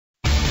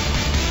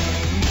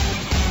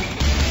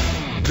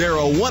They're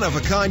a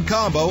one-of-a-kind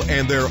combo,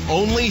 and they're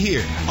only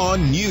here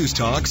on News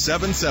Talk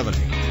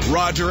 770.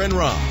 Roger and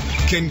Rob,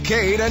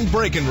 Kincaid and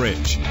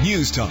Breckenridge.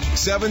 News Talk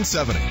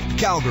 770,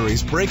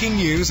 Calgary's breaking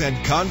news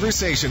and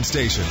conversation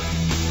station.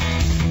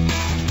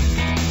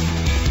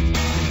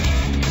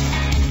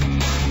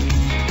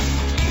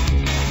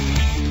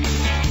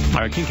 All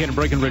right, Kincaid and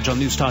Breckenridge on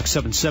News Talk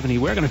 770.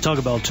 We're going to talk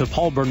about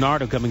Paul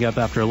Bernardo coming up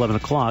after 11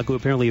 o'clock, who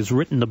apparently has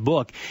written a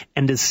book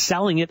and is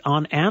selling it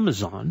on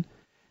Amazon.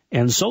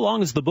 And so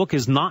long as the book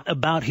is not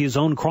about his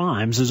own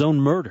crimes, his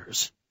own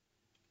murders,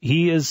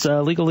 he is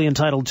legally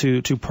entitled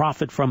to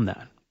profit from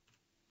that.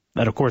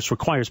 That, of course,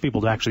 requires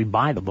people to actually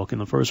buy the book in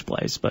the first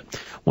place. But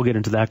we'll get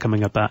into that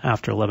coming up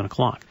after 11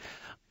 o'clock.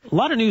 A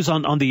lot of news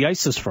on the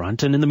ISIS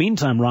front. And in the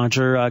meantime,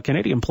 Roger,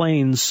 Canadian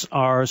planes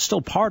are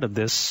still part of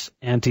this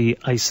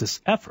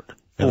anti-ISIS effort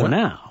for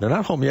now. They're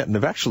not home yet, and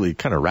they've actually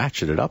kind of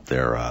ratcheted up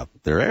their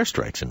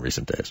airstrikes in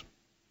recent days.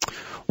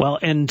 Well,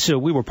 and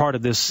we were part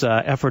of this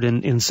effort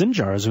in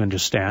Sinjar, as we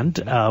understand,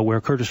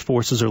 where Kurdish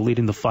forces are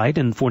leading the fight,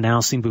 and for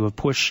now seem to have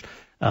pushed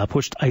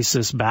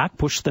ISIS back,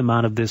 pushed them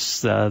out of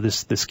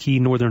this key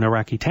northern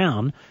Iraqi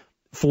town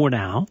for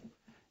now.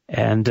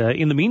 And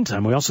in the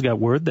meantime, we also got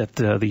word that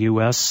the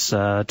U.S.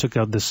 took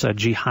out this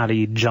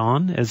Jihadi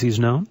John, as he's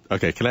known.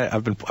 Okay, I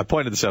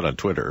pointed this out on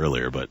Twitter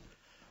earlier, but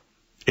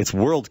it's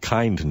World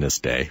Kindness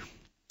Day.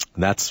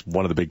 And that's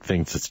one of the big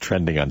things that's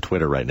trending on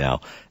Twitter right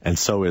now. And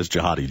so is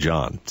Jihadi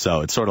John.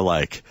 So it's sort of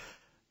like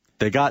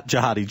they got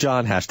Jihadi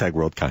John, hashtag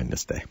World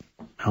Kindness Day.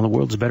 Now the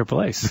world's a better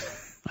place,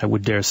 I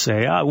would dare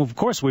say. Of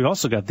course, we've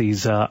also got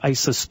these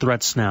ISIS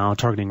threats now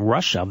targeting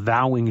Russia,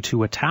 vowing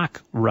to attack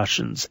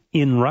Russians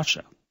in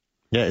Russia.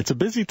 Yeah, it's a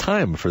busy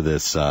time for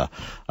this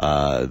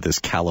this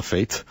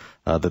caliphate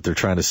that they're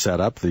trying to set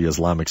up, the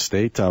Islamic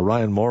State.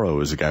 Ryan Morrow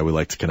is a guy we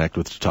like to connect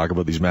with to talk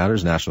about these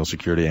matters, national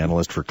security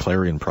analyst for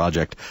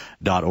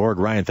ClarionProject.org.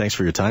 Ryan, thanks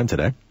for your time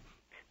today.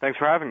 Thanks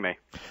for having me.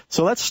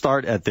 So let's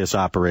start at this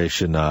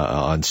operation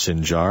on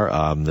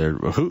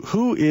Sinjar.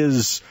 Who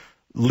is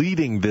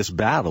leading this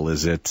battle?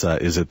 Is it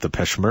the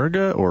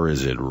Peshmerga, or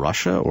is it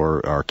Russia,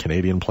 or are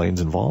Canadian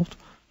planes involved?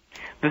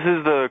 This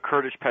is the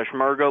Kurdish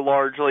Peshmerga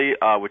largely,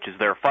 which is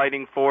their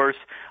fighting force.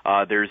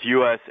 There's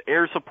U.S.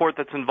 air support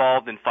that's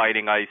involved in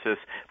fighting ISIS,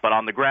 but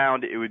on the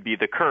ground it would be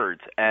the Kurds.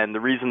 And the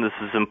reason this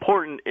is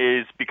important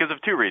is because of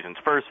two reasons.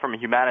 First, from a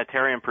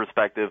humanitarian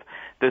perspective,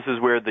 this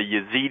is where the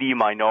Yazidi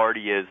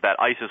minority is that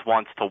ISIS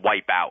wants to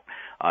wipe out.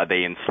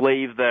 They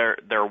enslave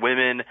their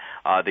women.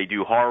 They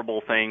do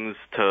horrible things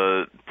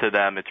to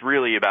them. It's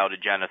really about a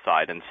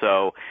genocide. And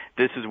so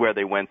this is where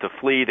they went to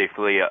flee. They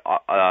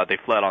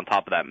fled on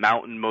top of that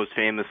mountain most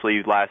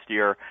famously last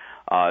year.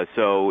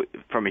 So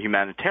from a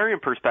humanitarian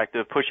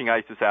perspective, pushing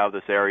ISIS out of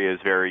this area is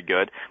very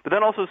good. But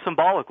then also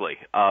symbolically,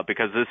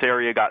 because this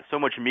area got so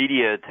much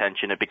media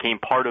attention, it became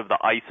part of the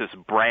ISIS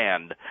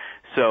brand.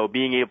 So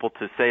being able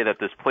to say that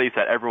this place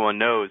that everyone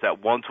knows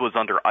that once was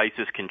under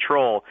ISIS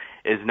control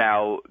is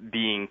now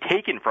being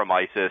taken from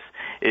ISIS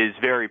is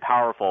very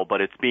powerful, but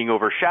it's being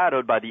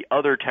overshadowed by the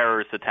other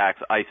terrorist attacks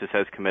ISIS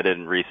has committed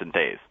in recent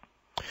days.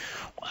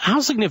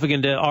 How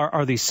significant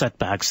are these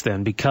setbacks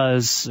then?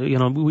 Because,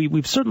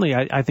 we've certainly,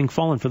 I think,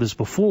 fallen for this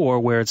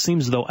before, where it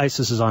seems as though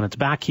ISIS is on its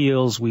back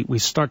heels. We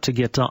start to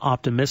get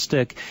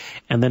optimistic,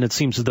 and then it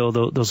seems as though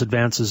those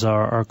advances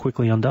are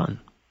quickly undone.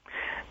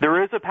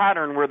 There is a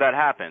pattern where that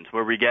happens,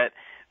 where we get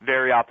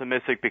very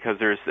optimistic because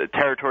there's a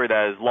territory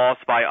that is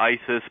lost by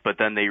ISIS, but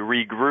then they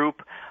regroup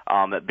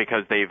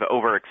because they've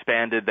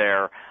overexpanded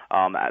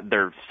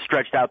they're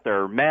stretched out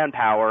their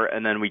manpower,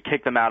 and then we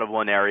kick them out of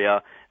one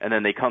area, and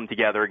then they come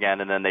together again,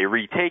 and then they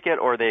retake it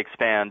or they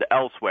expand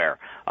elsewhere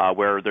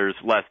where there's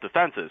less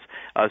defenses.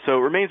 So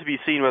it remains to be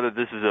seen whether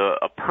this is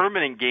a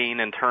permanent gain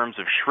in terms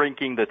of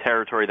shrinking the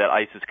territory that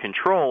ISIS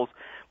controls,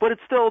 but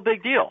it's still a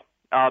big deal.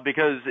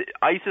 Because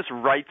ISIS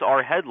writes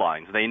our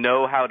headlines. They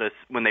know how to,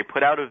 when they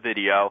put out a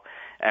video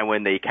and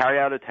when they carry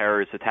out a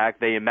terrorist attack,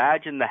 they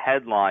imagine the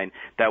headline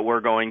that we're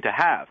going to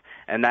have.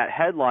 And that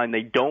headline,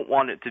 they don't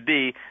want it to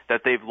be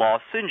that they've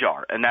lost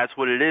Sinjar. And that's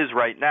what it is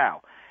right now.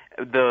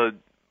 The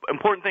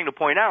important thing to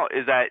point out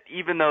is that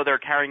even though they're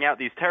carrying out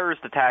these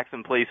terrorist attacks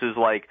in places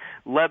like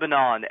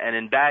Lebanon and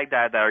in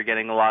Baghdad that are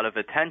getting a lot of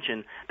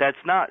attention,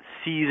 that's not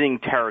seizing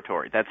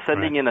territory. That's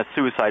sending in a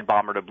suicide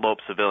bomber to blow up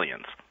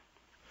civilians.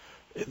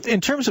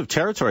 In terms of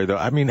territory, though,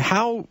 I mean,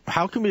 how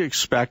can we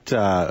expect this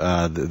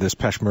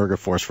Peshmerga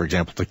force, for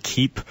example, to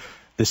keep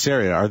this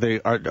area?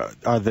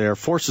 Are their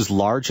forces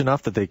large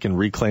enough that they can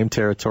reclaim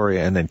territory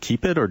and then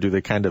keep it, or do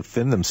they kind of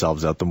thin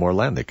themselves out the more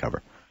land they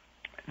cover?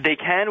 They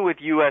can with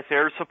U.S.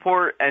 air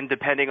support, and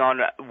depending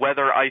on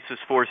whether ISIS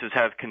forces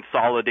have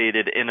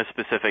consolidated in a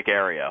specific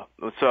area.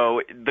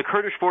 So the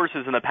Kurdish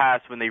forces in the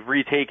past, when they've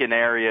retaken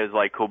areas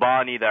like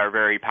Kobani that are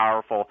very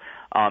powerful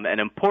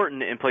and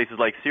important in places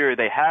like Syria,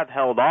 they have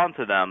held on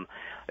to them.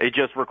 It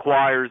just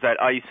requires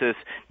that ISIS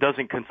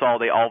doesn't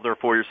consolidate all of their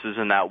forces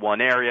in that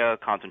one area,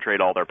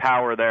 concentrate all their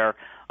power there,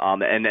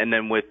 and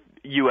then with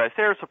U.S.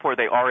 air support,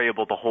 they are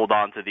able to hold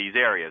on to these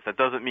areas. That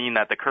doesn't mean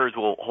that the Kurds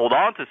will hold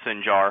on to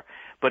Sinjar,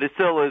 but it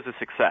still is a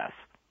success.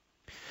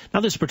 Now,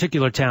 this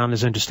particular town,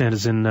 as I understand,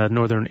 is in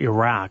northern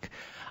Iraq.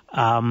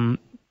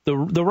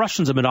 The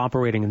Russians have been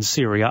operating in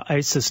Syria.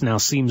 ISIS now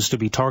seems to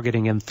be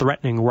targeting and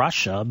threatening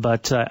Russia,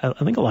 but I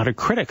think a lot of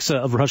critics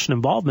of Russian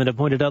involvement have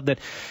pointed out that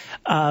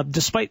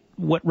despite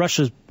what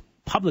Russia's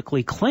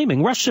publicly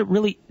claiming, Russia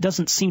really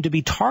doesn't seem to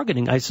be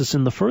targeting ISIS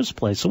in the first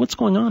place. So what's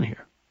going on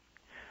here?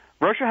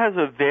 Russia has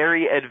a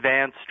very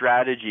advanced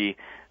strategy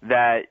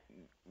that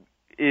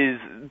is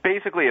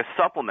basically a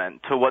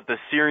supplement to what the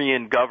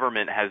Syrian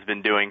government has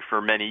been doing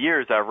for many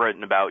years. I've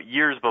written about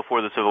years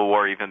before the civil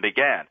war even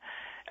began.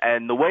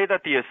 And the way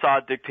that the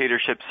Assad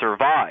dictatorship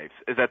survives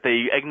is that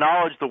they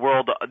acknowledge the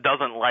world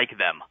doesn't like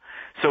them.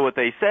 So what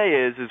they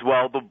say is,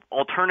 well, the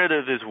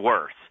alternative is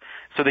worse.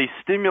 So they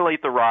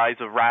stimulate the rise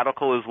of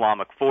radical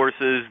Islamic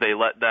forces. They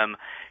let them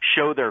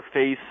show their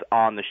face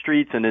on the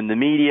streets and in the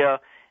media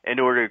in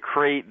order to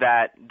create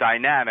that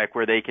dynamic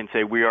where they can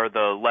say we are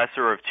the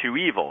lesser of two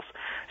evils.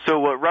 So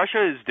what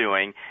Russia is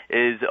doing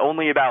is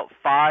only about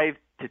 5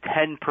 to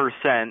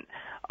 10%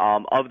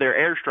 of their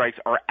airstrikes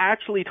are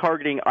actually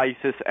targeting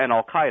ISIS and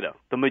Al-Qaeda.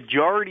 The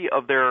majority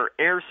of their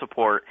air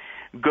support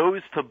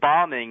goes to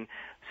bombing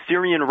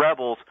Syrian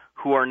rebels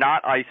who are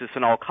not ISIS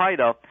and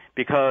Al-Qaeda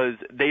because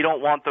they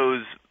don't want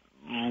those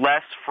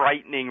less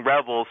frightening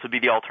rebels to be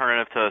the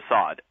alternative to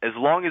Assad. As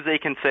long as they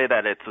can say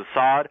that it's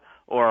Assad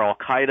or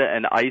Al-Qaeda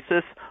and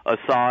ISIS,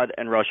 Assad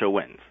and Russia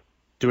wins.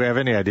 Do we have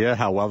any idea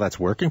how well that's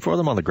working for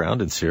them on the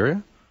ground in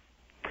Syria?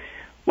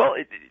 Well,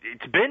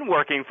 it's been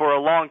working for a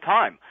long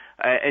time.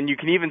 And you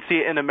can even see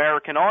it in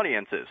American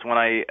audiences. When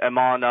I am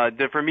on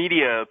different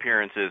media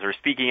appearances or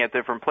speaking at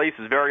different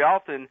places, very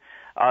often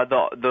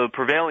the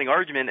prevailing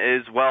argument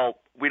is, well,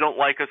 we don't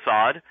like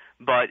Assad,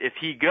 but if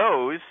he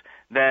goes,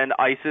 then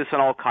ISIS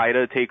and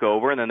Al-Qaeda take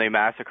over, and then they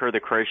massacre the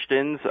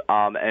Christians,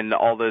 and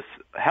all this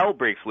hell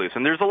breaks loose.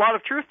 And there's a lot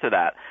of truth to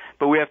that.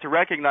 But we have to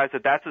recognize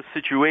that that's a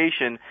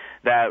situation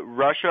that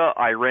Russia,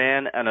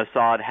 Iran, and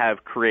Assad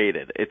have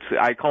created.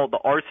 I call it the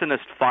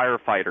arsonist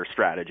firefighter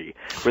strategy,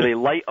 where they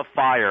light a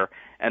fire,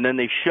 and then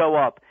they show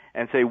up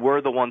and say,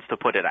 we're the ones to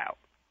put it out.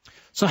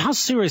 So how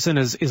serious then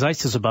is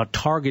ISIS about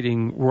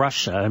targeting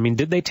Russia? I mean,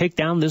 did they take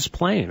down this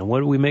plane? What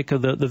do we make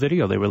of the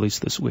video they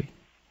released this week?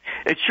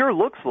 It sure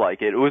looks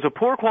like it. It was a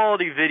poor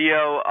quality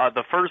video,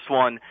 the first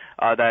one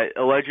that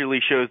allegedly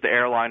shows the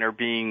airliner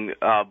being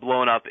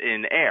blown up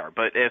in air.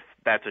 But if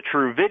that's a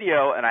true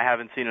video, and I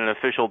haven't seen an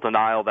official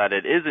denial that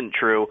it isn't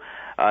true,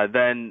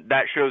 then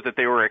that shows that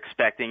they were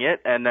expecting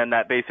it, and then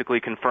that basically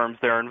confirms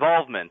their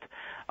involvement.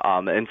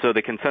 And so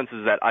the consensus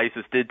is that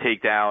ISIS did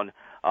take down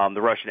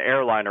the Russian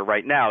airliner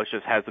right now. It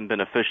just hasn't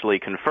been officially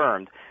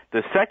confirmed.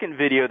 The second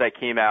video that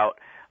came out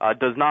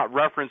does not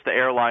reference the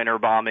airliner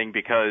bombing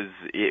because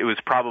it was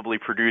probably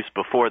produced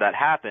before that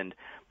happened,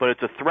 but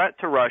it's a threat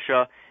to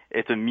Russia.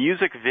 It's a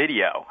music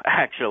video,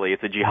 actually.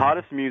 It's a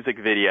jihadist music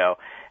video,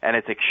 and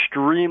it's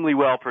extremely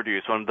well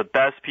produced, one of the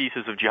best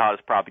pieces of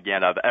jihadist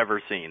propaganda I've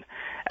ever seen.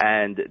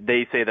 And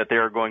they say that they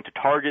are going to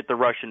target the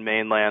Russian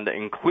mainland,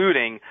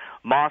 including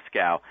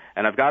Moscow.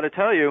 And I've got to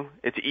tell you,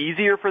 it's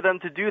easier for them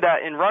to do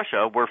that in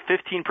Russia, where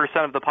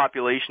 15% of the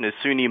population is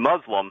Sunni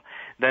Muslim,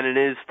 than it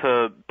is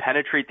to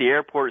penetrate the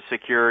airport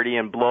security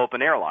and blow up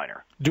an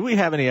airliner. Do we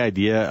have any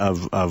idea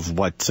of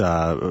what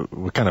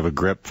kind of a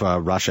grip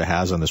Russia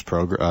has on this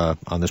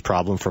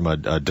problem from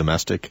a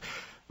domestic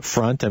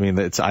front? I mean,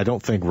 I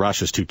don't think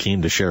Russia's too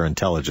keen to share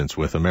intelligence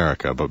with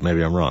America, but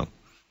maybe I'm wrong.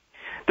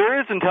 There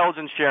is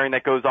intelligence sharing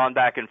that goes on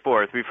back and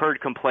forth. We've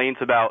heard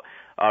complaints about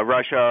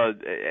Russia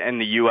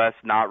and the U.S.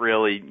 not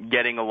really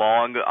getting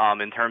along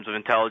in terms of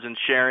intelligence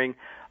sharing.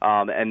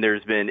 And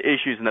there's been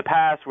issues in the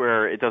past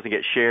where it doesn't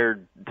get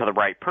shared to the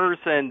right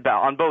person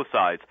on both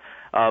sides.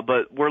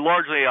 But we're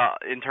largely,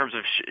 in terms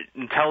of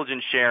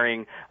intelligence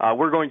sharing,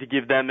 we're going to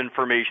give them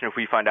information if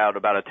we find out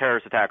about a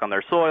terrorist attack on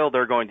their soil.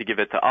 They're going to give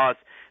it to us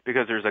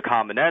because there's a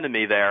common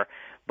enemy there.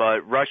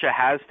 But Russia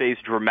has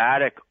faced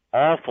dramatic,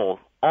 awful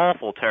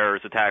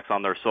terrorist attacks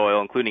on their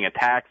soil, including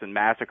attacks and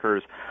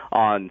massacres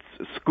on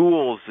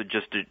schools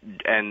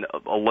and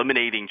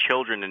eliminating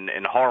children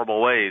in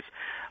horrible ways.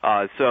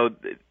 So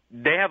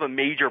they have a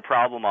major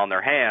problem on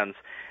their hands,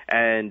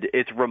 and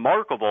it's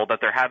remarkable that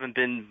there haven't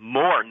been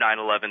more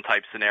 9/11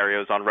 type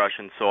scenarios on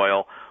Russian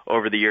soil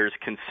over the years,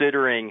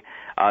 considering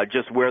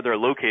just where they're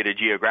located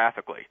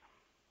geographically.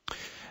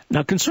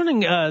 Now,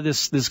 concerning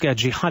this guy,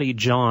 Jihadi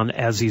John,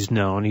 as he's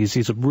known,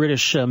 he's a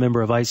British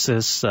member of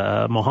ISIS,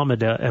 Mohammed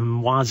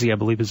Emwazi, I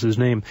believe is his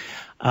name.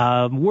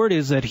 Word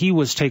is that he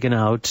was taken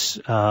out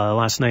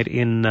last night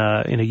in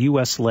a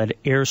U.S.-led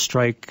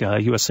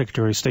airstrike. U.S.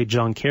 Secretary of State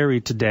John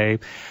Kerry today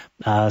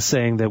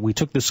saying that we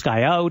took this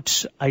guy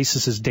out.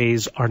 ISIS's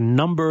days are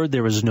numbered.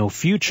 There is no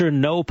future,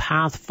 no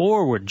path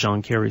forward,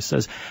 John Kerry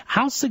says.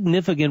 How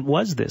significant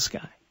was this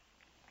guy?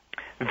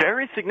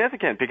 Very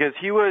significant, because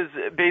he was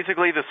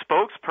basically the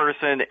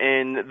spokesperson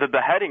in the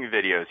beheading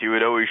videos. He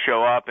would always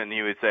show up and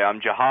he would say,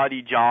 I'm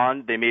Jihadi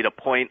John. They made a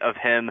point of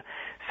him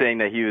saying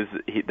that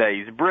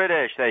he's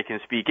British, that he can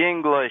speak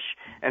English,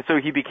 and so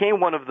he became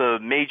one of the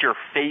major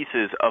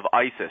faces of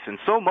ISIS. And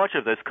so much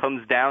of this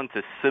comes down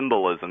to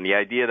symbolism, the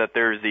idea that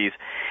there's these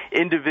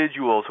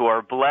individuals who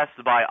are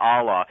blessed by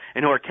Allah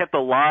and who are kept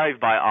alive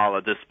by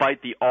Allah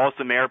despite the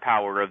awesome air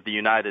power of the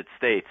United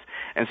States.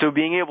 And so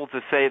being able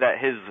to say that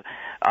his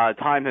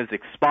time has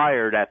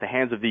expired at the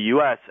hands of the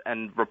U.S.,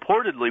 and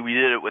reportedly we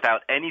did it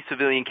without any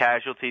civilian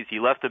casualties. He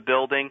left the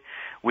building.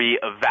 We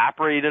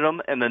evaporated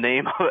him in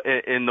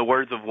the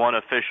words of one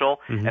official,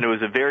 and it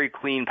was a very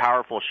clean,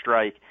 powerful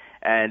strike.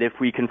 And if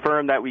we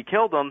confirm that we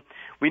killed him,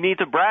 we need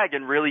to brag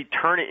and really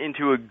turn it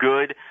into a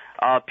good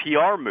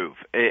PR move.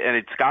 And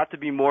it's got to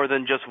be more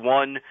than just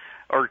one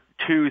or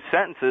two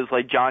sentences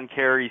like John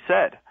Kerry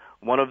said.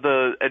 One of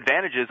the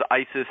advantages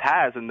ISIS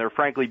has, and they're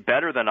frankly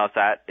better than us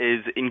at,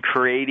 is in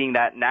creating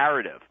that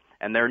narrative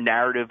and their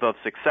narrative of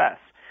success.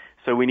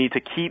 So we need to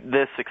keep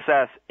this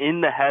success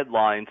in the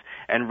headlines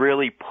and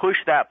really push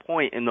that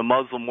point in the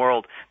Muslim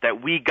world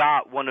that we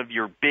got one of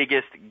your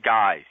biggest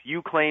guys.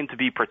 You claim to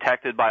be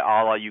protected by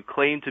Allah. You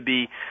claim to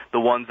be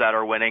the ones that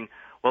are winning.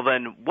 Well,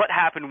 then what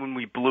happened when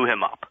we blew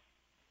him up?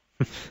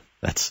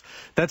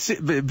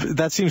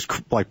 That seems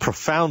like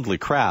profoundly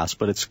crass,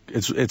 but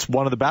it's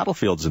one of the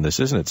battlefields in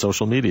this, isn't it?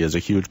 Social media is a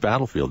huge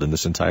battlefield in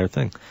this entire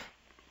thing.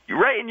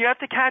 Right, and you have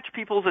to catch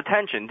people's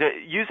attention.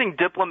 Using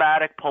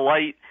diplomatic,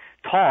 polite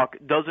talk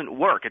doesn't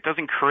work. It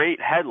doesn't create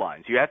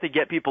headlines. You have to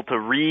get people to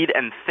read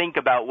and think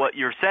about what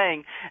you're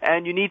saying,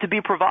 and you need to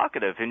be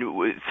provocative. And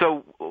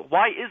so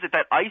why is it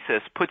that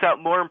ISIS puts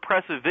out more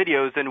impressive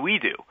videos than we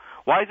do?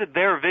 Why is it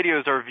their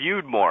videos are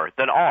viewed more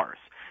than ours?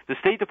 The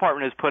State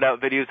Department has put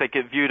out videos that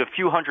get viewed a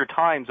few hundred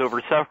times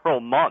over several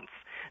months.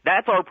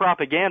 That's our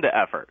propaganda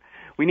effort.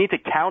 We need to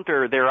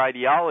counter their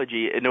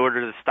ideology in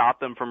order to stop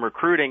them from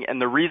recruiting, and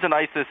the reason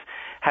ISIS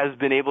has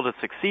been able to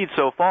succeed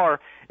so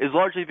far is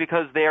largely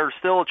because they are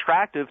still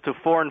attractive to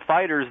foreign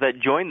fighters that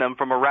join them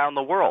from around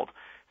the world.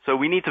 So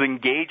we need to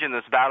engage in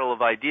this battle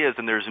of ideas,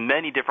 and there's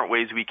many different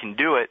ways we can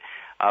do it.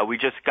 We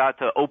just got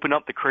to open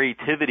up the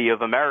creativity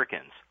of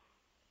Americans.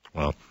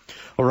 Well,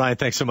 Ryan,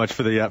 thanks so much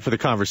for the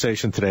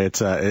conversation today.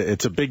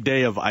 It's a big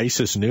day of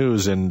ISIS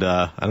news, and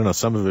I don't know,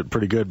 some of it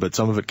pretty good, but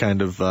some of it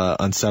kind of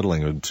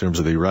unsettling in terms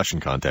of the Russian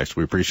context.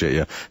 We appreciate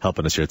you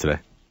helping us here today.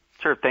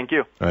 Sure, thank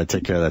you. All right,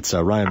 take care. That's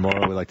Ryan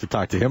Morrow. We'd like to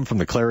talk to him from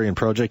the Clarion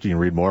Project. You can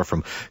read more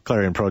from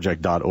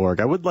clarionproject.org.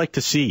 I would like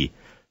to see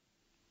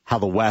how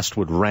the West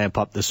would ramp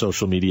up the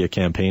social media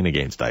campaign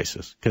against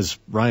ISIS, because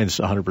Ryan's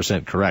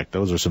 100% correct.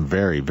 Those are some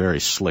very, very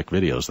slick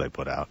videos they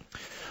put out.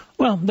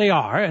 Well, they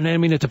are, and I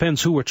mean, it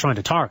depends who we're trying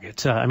to target.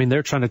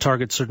 They're trying to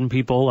target certain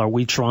people. Are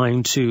we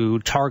trying to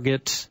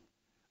target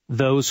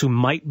those who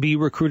might be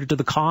recruited to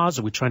the cause?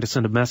 Are we trying to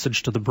send a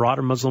message to the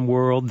broader Muslim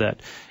world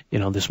that,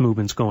 this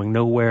movement's going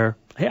nowhere?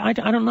 Hey, I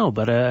don't know,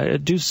 but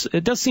it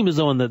does seem as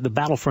though in the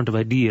battlefront of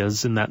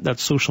ideas, in that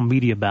social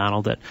media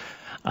battle, that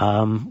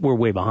we're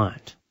way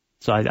behind.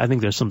 So I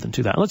think there's something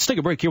to that. Let's take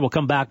a break here. We'll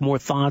come back. More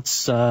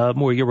thoughts,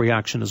 more of your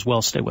reaction as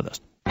well. Stay with us.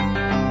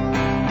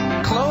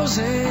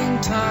 Closing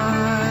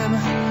time.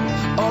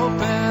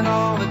 Open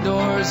all the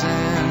doors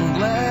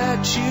and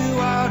let you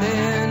out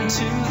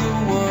into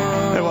the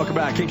world. Hey, welcome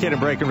back. Kincaid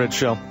and Breckenridge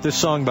Show. This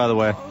song, by the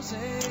way,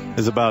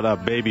 is about a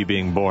baby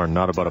being born,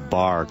 not about a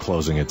bar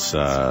closing up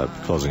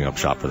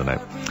shop for the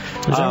night.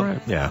 Is that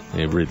right? Yeah.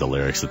 You read the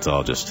lyrics. It's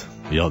all just,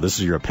 this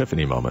is your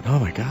epiphany moment. Oh,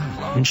 my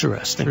God.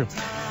 Interesting.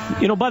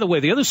 True. By the way,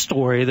 the other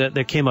story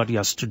that came out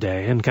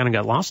yesterday and kind of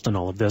got lost in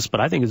all of this,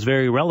 but I think is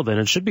very relevant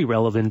and should be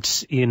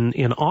relevant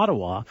in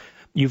Ottawa.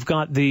 You've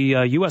got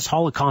the U.S.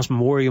 Holocaust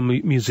Memorial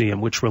Museum,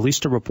 which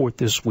released a report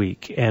this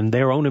week, and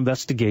their own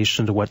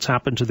investigation into what's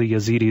happened to the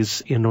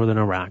Yazidis in northern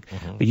Iraq.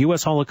 Mm-hmm. The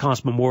U.S.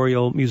 Holocaust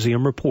Memorial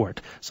Museum report,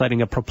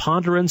 citing a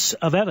preponderance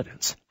of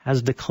evidence,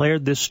 has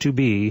declared this to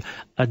be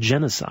a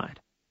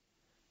genocide.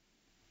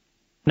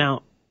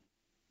 Now,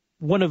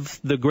 one of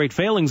the great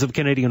failings of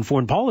Canadian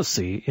foreign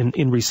policy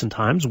in recent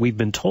times, we've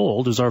been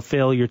told, is our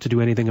failure to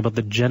do anything about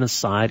the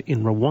genocide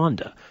in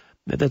Rwanda.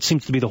 That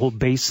seems to be the whole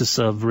basis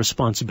of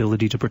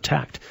responsibility to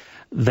protect,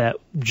 that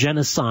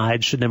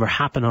genocide should never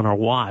happen on our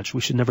watch. We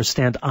should never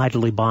stand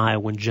idly by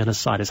when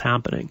genocide is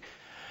happening.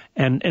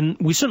 And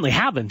we certainly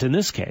haven't in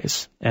this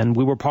case. And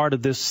we were part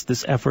of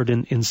this effort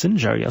in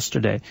Sinjar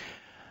yesterday.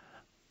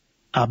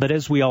 But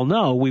as we all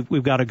know,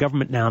 we've got a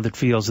government now that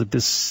feels that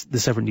this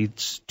effort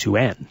needs to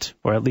end,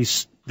 or at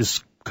least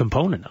this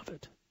component of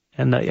it.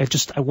 And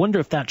I wonder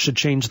if that should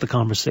change the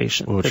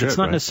conversation. Well, it's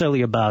not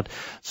necessarily about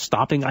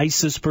stopping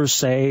ISIS per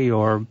se,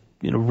 or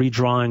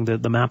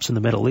redrawing the maps in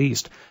the Middle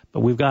East,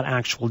 but we've got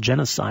actual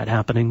genocide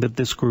happening that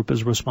this group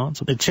is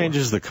responsible for. It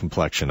changes the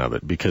complexion of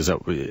it, because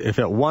if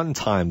at one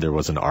time there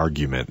was an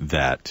argument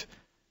that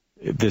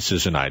this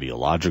is an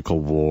ideological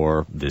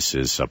war, this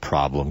is a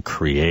problem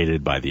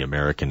created by the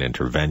American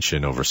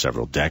intervention over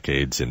several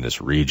decades in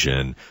this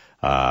region,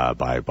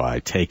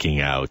 by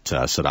taking out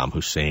Saddam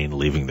Hussein,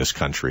 leaving this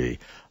country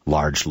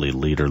largely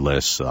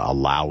leaderless,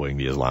 allowing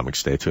the Islamic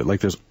State to it. Like,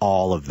 there's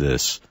all of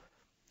this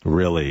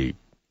really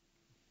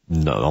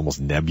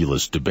almost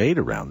nebulous debate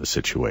around the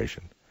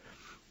situation.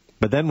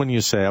 But then when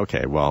you say,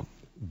 okay, well,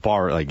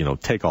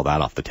 take all that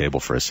off the table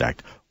for a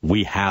sec.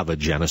 We have a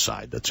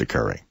genocide that's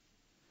occurring.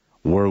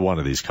 We're one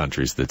of these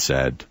countries that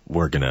said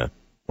we're gonna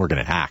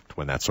act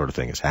when that sort of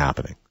thing is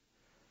happening.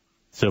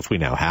 So if we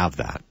now have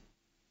that,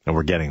 and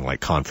we're getting like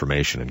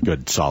confirmation and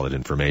good, solid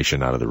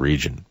information out of the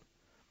region,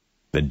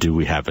 then do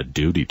we have a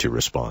duty to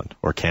respond?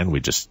 Or can we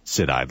just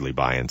sit idly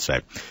by and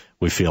say,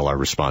 we feel our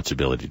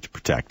responsibility to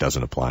protect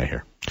doesn't apply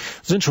here?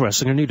 It's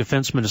interesting. Our new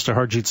Defense Minister,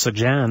 Harjit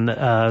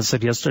Sajjan,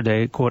 said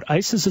yesterday, quote,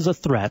 ISIS is a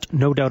threat,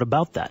 no doubt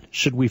about that.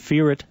 Should we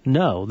fear it?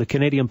 No. The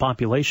Canadian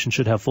population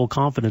should have full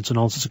confidence in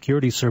all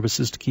security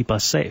services to keep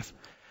us safe.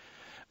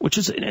 Which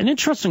is an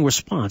interesting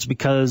response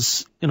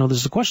because,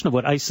 there's a question of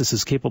what ISIS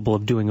is capable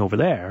of doing over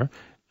there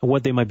and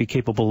what they might be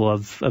capable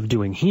of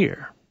doing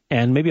here.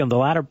 And maybe on the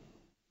latter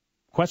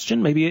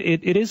question, maybe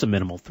it is a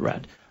minimal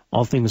threat,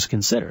 all things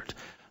considered.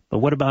 But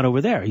what about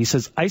over there? He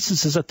says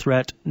ISIS is a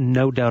threat,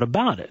 no doubt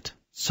about it.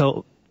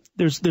 So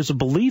there's a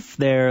belief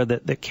there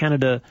that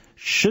Canada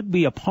should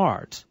be a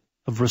part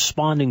of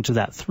responding to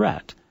that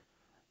threat.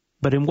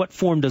 But in what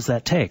form does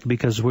that take?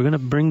 Because we're going to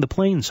bring the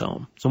planes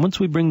home. So once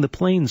we bring the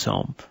planes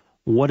home,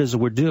 what is it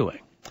we're doing?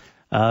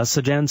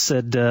 Sajjan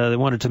said they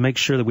wanted to make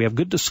sure that we have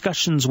good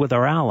discussions with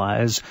our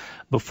allies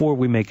before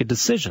we make a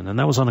decision. And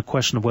that was on a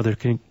question of whether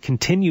to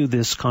continue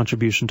this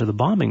contribution to the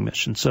bombing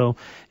mission. So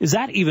is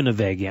that even a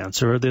vague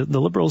answer? Are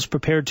the Liberals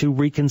prepared to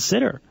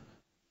reconsider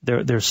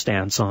their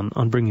stance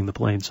on bringing the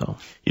planes home?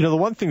 The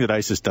one thing that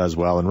ISIS does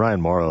well, and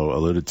Ryan Morrow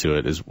alluded to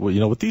it, is,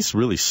 with these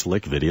really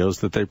slick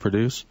videos that they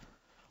produce,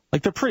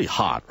 like they're pretty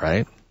hot,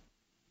 right?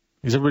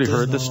 Has everybody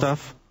heard this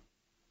stuff?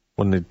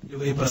 When they...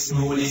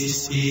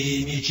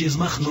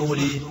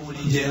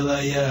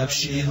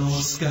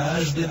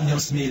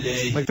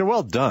 Like they're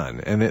well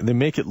done, and they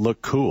make it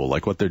look cool,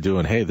 like what they're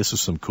doing. Hey, this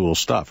is some cool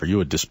stuff. Are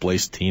you a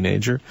displaced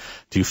teenager?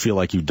 Do you feel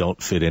like you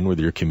don't fit in with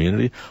your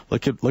community?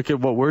 Look at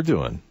what we're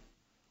doing.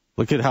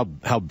 Look at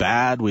how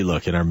bad we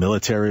look in our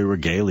military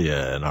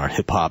regalia and our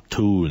hip-hop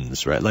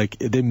tunes, right? Like,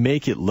 they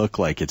make it look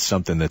like it's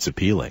something that's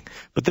appealing.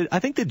 But I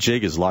think the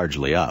jig is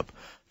largely up.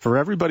 For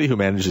everybody who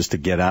manages to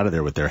get out of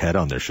there with their head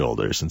on their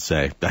shoulders and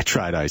say, I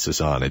tried ISIS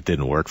on, it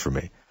didn't work for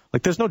me.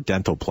 Like, there's no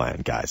dental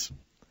plan, guys.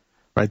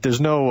 Right? There's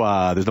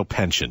no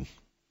pension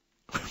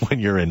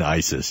when you're in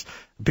ISIS.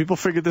 People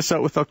figured this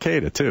out with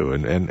Al-Qaeda, too,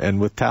 and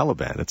with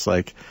Taliban. It's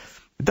like,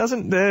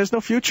 there's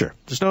no future.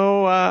 There's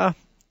no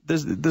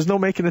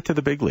making it to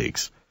the big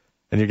leagues.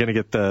 And you're going to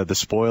get the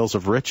spoils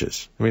of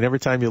riches. I mean, every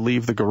time you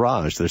leave the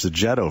garage, there's a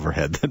jet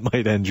overhead that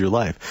might end your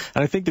life.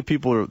 And I think that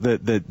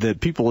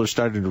people are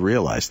starting to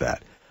realize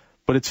that.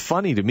 But it's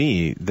funny to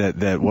me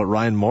that what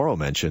Ryan Morrow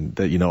mentioned,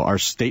 that, our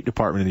State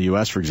Department in the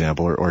U.S., for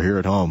example, or here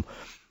at home,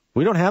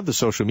 we don't have the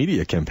social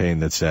media campaign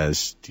that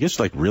says, do you just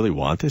really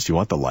want this? Do you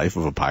want the life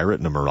of a pirate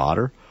and a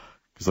marauder?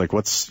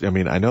 Because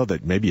I know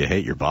that maybe you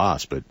hate your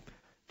boss, but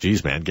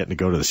geez, man, getting to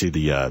go to see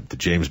the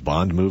James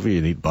Bond movie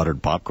and eat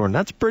buttered popcorn,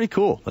 that's pretty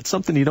cool. That's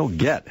something you don't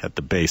get at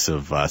the base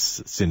of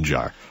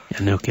Sinjar. Yeah,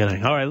 no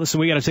kidding. All right, listen,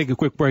 we got to take a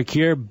quick break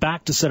here.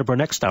 Back to set up our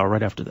next hour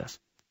right after this.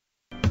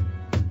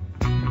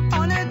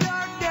 On a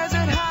dark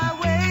desert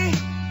highway,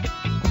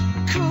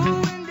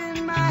 cool wind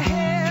in my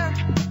hair,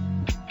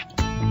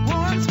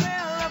 warm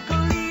smell of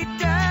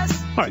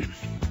colitas. All right.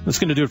 That's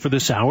going to do it for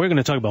this hour. We're going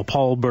to talk about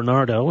Paul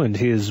Bernardo and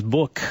his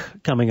book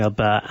coming up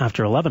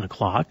after 11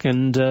 o'clock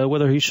and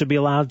whether he should be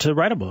allowed to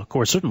write a book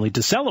or certainly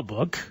to sell a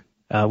book,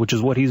 which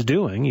is what he's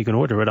doing. You can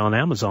order it on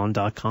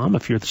Amazon.com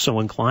if you're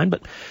so inclined.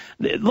 But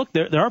look,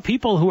 there are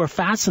people who are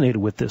fascinated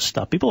with this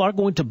stuff. People are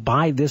going to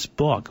buy this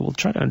book. We'll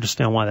try to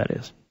understand why that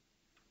is.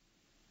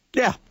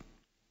 Yeah.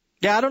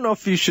 Yeah, I don't know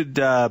if you should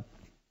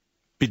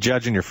be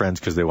judging your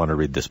friends because they want to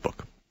read this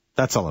book.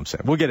 That's all I'm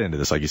saying. We'll get into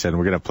this, like you said, and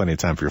we're going to have plenty of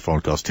time for your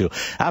phone calls, too.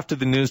 After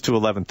the news to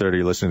 11:30,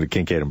 you're listening to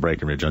Kincaid and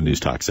Breckenridge on News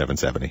Talk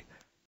 770.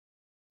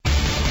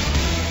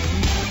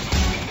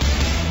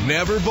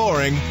 Never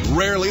boring,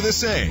 rarely the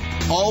same.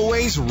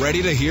 Always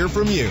ready to hear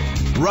from you.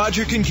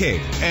 Roger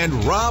Kincaid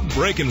and Rob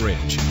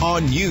Breckenridge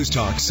on News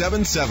Talk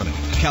 770,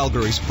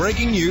 Calgary's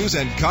breaking news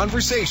and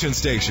conversation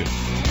station.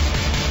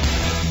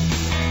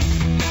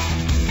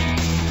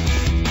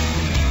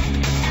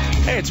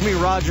 Hey, it's me,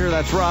 Roger.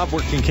 That's Rob.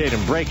 We're Kincaid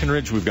and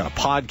Breckenridge. We've got a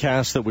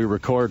podcast that we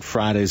record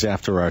Fridays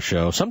after our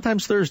show.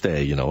 Sometimes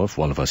Thursday, if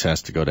one of us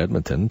has to go to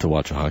Edmonton to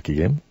watch a hockey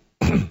game.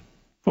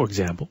 For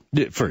example.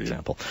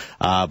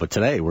 But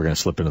today we're going to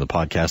slip into the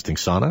podcasting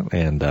sauna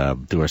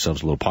and do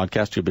ourselves a little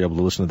podcast. You'll be able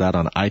to listen to that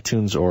on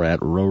iTunes or at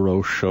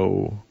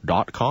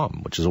roroshow.com,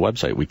 which is a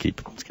website we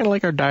keep. It's kind of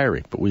like our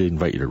diary, but we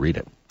invite you to read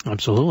it.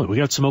 Absolutely. We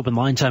got some open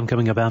line time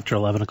coming up after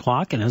 11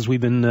 o'clock. And as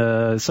we've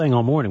been saying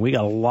all morning, we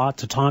got a lot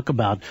to talk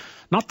about,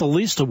 not the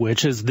least of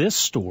which is this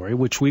story,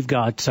 which we've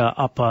got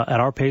up at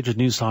our page at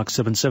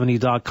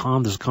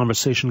newstalk770.com. There's a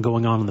conversation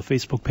going on the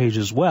Facebook page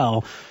as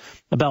well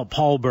about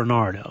Paul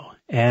Bernardo.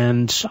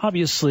 And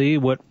obviously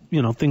what,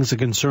 things that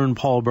concern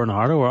Paul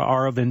Bernardo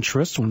are of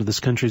interest, one of this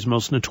country's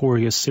most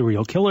notorious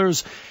serial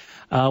killers.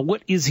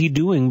 What is he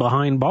doing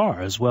behind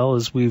bars? Well,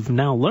 as we've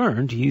now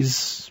learned,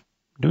 he's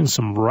doing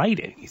some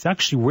writing. He's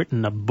actually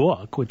written a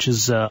book, which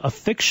is a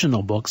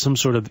fictional book, some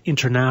sort of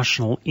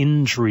international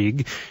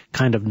intrigue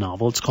kind of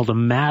novel. It's called A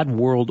Mad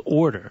World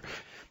Order.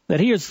 But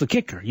here's the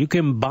kicker. You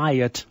can buy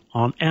it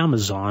on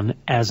Amazon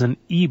as an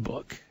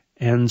ebook.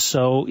 And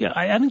so, yeah,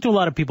 I think there are a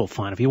lot of people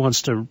fine. If he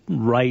wants to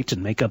write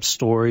and make up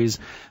stories,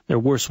 there are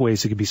worse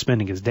ways he could be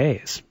spending his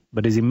days.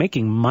 But is he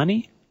making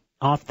money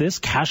off this,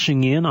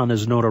 cashing in on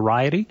his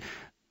notoriety?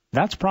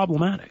 That's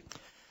problematic.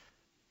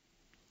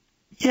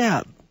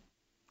 Yeah.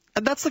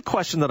 And that's the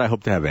question that I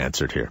hope to have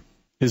answered here,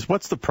 is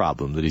what's the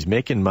problem? That he's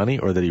making money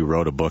or that he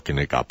wrote a book and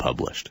it got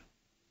published?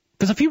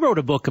 Because if he wrote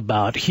a book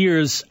about,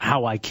 here's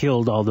how I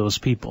killed all those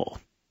people,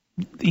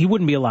 he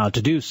wouldn't be allowed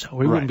to do so.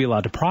 He wouldn't be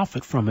allowed to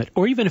profit from it.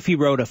 Or even if he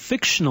wrote a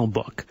fictional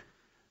book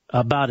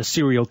about a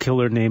serial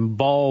killer named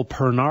Paul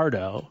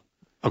Bernardo.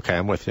 Okay,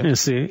 I'm with you. You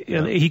see,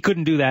 he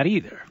couldn't do that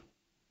either.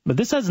 But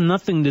this has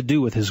nothing to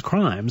do with his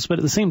crimes. But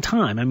at the same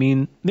time, I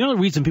mean, the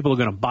only reason people are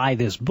going to buy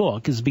this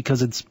book is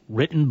because it's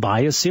written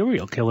by a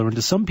serial killer. And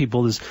to some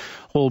people, this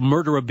whole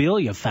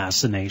murderabilia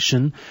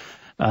fascination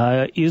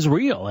is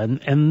real.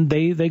 And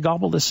they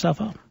gobble this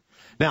stuff up.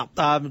 Now,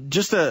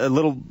 just a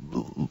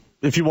little,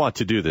 if you want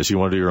to do this, you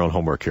want to do your own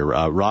homework here.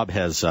 Rob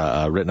has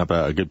written up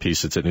a good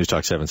piece. It's at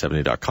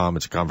newstalk770.com.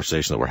 It's a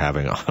conversation that we're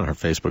having on our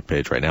Facebook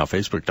page right now,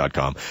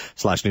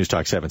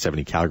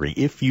 facebook.com/newstalk770 Calgary.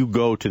 If you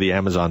go to the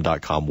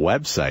Amazon.com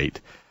website,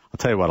 I'll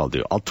tell you what I'll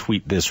do. I'll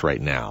tweet this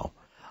right now.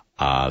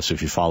 So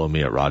if you follow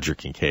me at Roger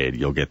Kincaid,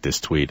 you'll get this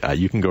tweet.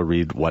 You can go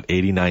read what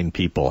 89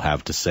 people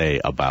have to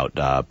say about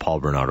Paul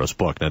Bernardo's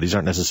book. Now, these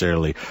aren't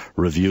necessarily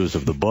reviews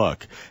of the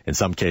book. In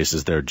some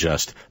cases, they're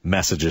just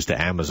messages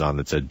to Amazon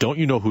that said, don't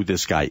you know who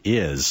this guy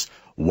is?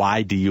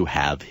 Why do you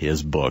have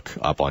his book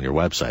up on your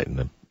website?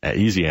 And the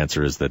easy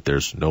answer is that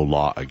there's no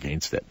law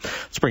against it.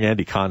 Let's bring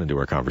Andy Kahn into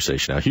our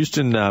conversation now.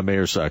 Houston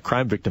Mayor's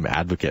crime victim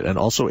advocate and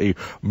also a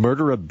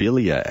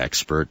murderabilia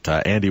expert.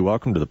 Andy,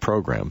 welcome to the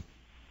program.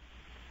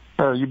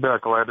 You bet.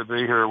 Glad to be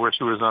here. Wish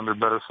it was under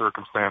better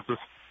circumstances.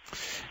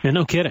 Yeah,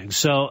 no kidding.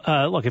 So,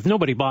 look, if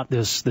nobody bought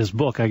this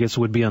book, I guess it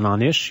would be a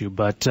non-issue.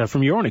 But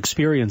from your own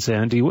experience,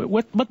 Andy,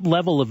 what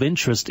level of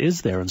interest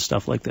is there in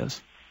stuff like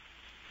this?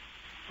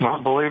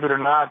 Well, believe it or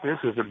not, this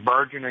is a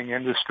burgeoning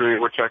industry,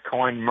 which I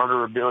coined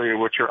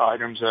murderabilia, which are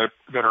items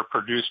that are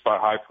produced by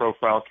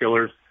high-profile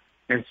killers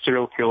and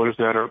serial killers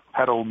that are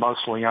peddled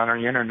mostly on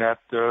the Internet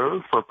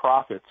for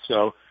profit.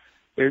 So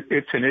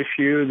it's an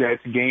issue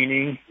that's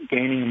gaining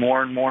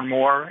more and more and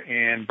more,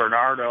 and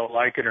Bernardo,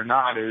 like it or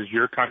not, is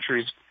your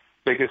country's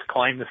biggest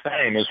claim to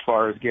fame as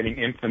far as getting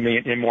infamy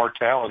and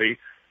immortality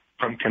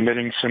from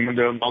committing some of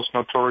the most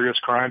notorious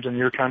crimes in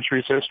your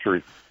country's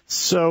history.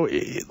 So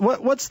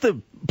what's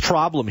the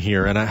problem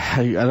here? And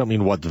I don't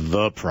mean what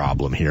the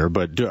problem here,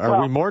 but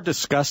are we more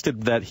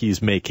disgusted that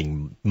he's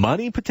making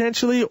money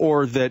potentially,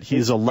 or that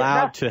he's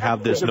allowed to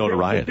have this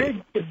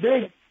notoriety?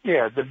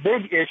 The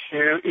big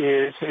issue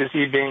is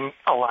he being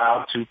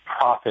allowed to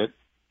profit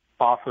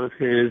off of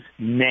his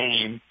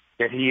name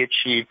that he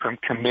achieved from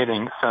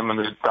committing some of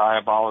the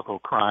diabolical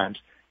crimes.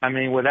 I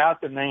mean,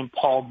 without the name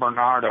Paul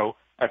Bernardo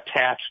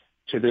attached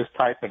to this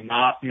type of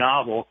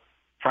novel,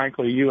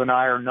 frankly, you and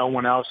I or no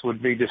one else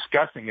would be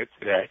discussing it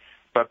today.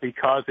 But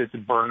because it's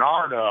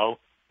Bernardo,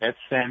 that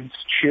sends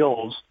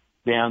chills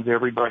down to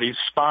everybody's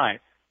spine.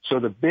 So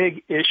the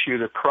big issue,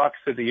 the crux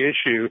of the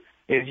issue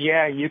is,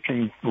 yeah, you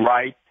can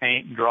write,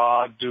 paint,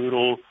 draw,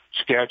 doodle,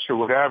 sketch, or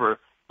whatever,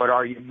 but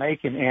are you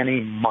making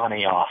any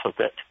money off of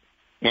it?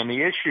 And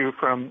the issue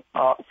from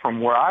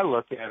where I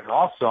look at it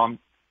also, I'm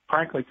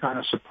frankly kind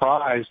of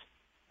surprised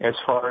as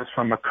far as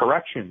from a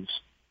corrections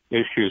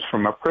issues,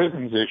 from a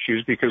prisons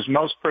issues, because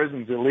most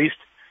prisons, at least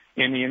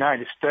in the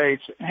United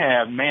States,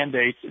 have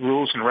mandates,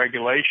 rules, and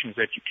regulations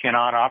that you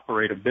cannot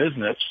operate a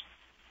business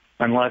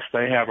unless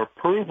they have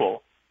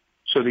approval.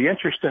 So the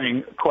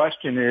interesting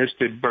question is,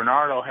 did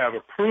Bernardo have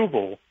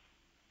approval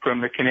from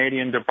the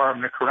Canadian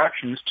Department of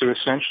Corrections to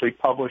essentially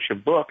publish a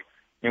book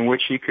in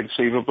which he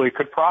conceivably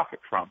could profit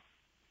from?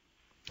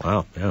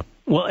 Wow, yeah.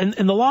 Well, and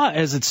the law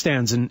as it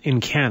stands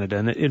in Canada,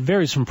 and it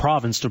varies from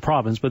province to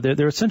province, but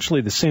they're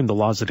essentially the same, the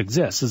laws that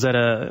exist, is that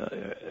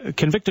a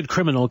convicted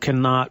criminal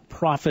cannot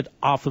profit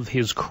off of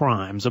his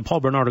crimes. And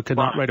Paul Bernardo could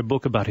not write a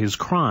book about his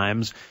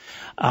crimes,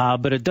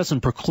 but it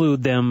doesn't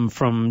preclude them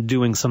from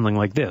doing something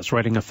like this,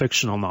 writing a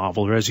fictional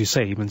novel, or as you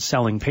say, even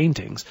selling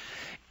paintings.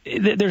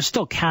 They're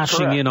still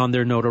cashing in on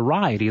their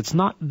notoriety. It's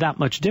not that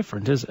much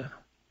different, is it?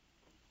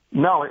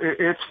 No,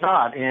 it's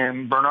not.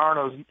 And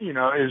Bernardo,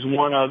 is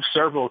one of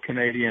several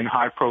Canadian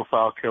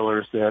high-profile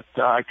killers that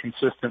I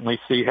consistently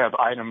see have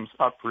items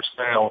up for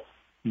sale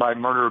by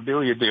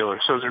murderabilia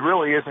dealers. So there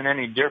really isn't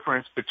any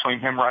difference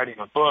between him writing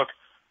a book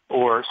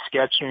or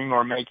sketching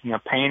or making a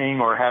painting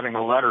or having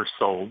a letter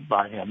sold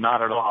by him.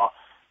 Not at all.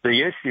 The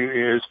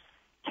issue is,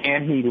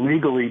 can he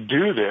legally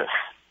do this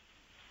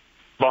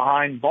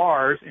behind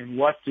bars, and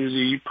what do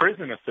the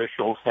prison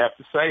officials have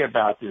to say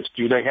about this?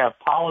 Do they have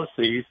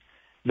policies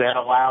that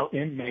allow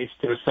inmates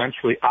to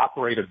essentially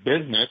operate a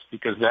business,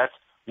 because that's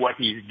what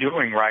he's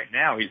doing right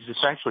now. He's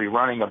essentially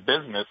running a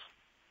business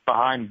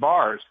behind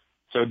bars.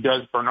 So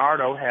does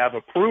Bernardo have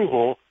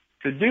approval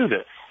to do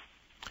this?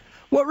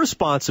 What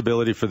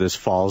responsibility for this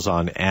falls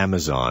on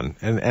Amazon?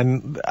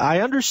 And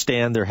I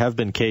understand there have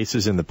been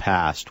cases in the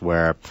past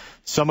where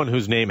someone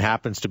whose name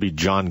happens to be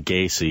John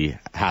Gacy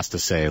has to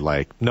say,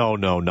 like, no,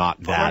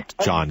 not that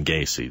John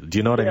Gacy. Do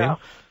you know what I mean?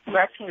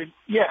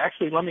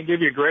 Actually, let me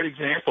give you a great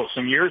example.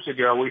 Some years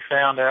ago, we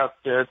found out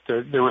that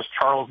there was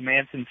Charles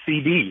Manson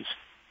CDs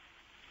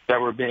that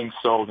were being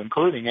sold,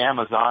 including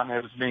Amazon.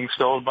 It was being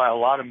sold by a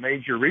lot of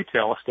major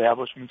retail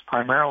establishments,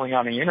 primarily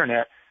on the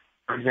Internet.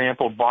 For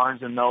example,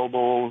 Barnes &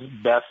 Noble,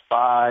 Best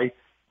Buy,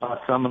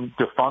 some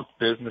defunct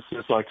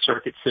businesses like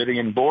Circuit City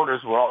and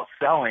Borders were all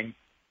selling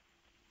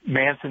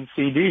Manson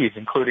CDs,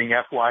 including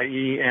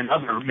FYE and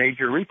other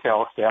major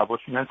retail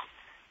establishments.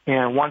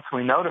 And once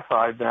we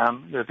notified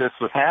them that this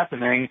was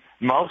happening,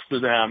 most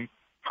of them,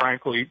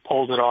 frankly,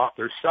 pulled it off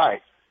their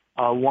site.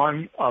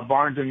 Barnes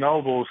 &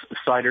 Noble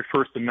cited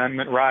First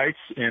Amendment rights,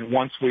 and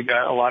once we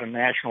got a lot of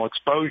national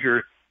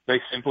exposure, they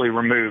simply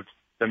removed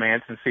the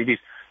Manson CDs.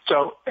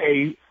 So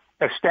a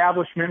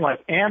establishment like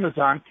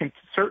Amazon can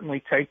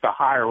certainly take the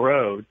high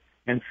road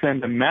and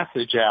send a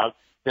message out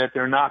that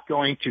they're not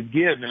going to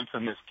give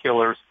infamous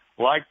killers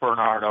like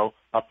Bernardo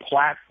a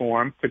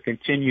platform to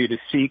continue to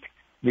seek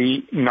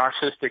the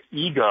narcissistic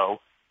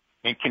ego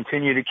and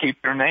continue to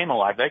keep their name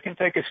alive. They can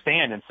take a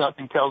stand, and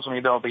something tells me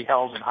they'll be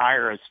held in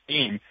higher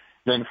esteem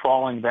than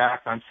falling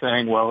back on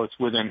saying, well, it's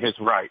within his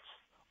rights.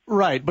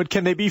 Right, but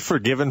can they be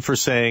forgiven for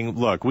saying,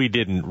 look, we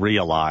didn't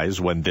realize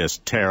when this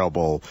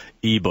terrible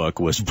ebook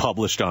was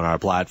published on our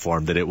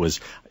platform that it was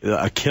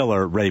a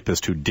killer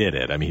rapist who did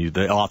it? I mean,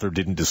 the author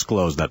didn't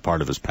disclose that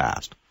part of his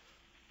past.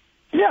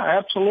 Yeah,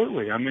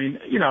 absolutely. I mean,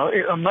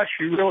 unless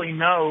you really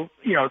know,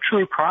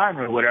 true crime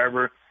or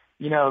whatever,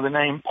 the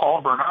name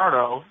Paul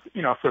Bernardo,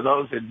 for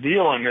those that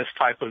deal in this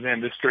type of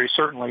industry,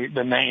 certainly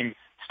the name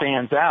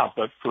stands out.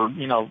 But for,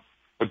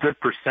 a good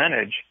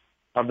percentage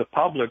of the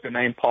public, the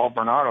name Paul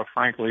Bernardo,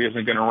 frankly,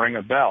 isn't going to ring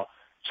a bell.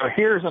 So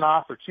here's an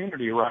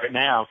opportunity right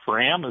now for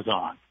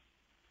Amazon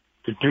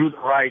to do the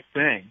right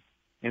thing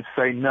and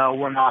say, no,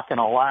 we're not going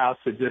to allow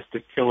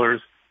sadistic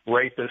killers,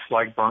 rapists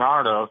like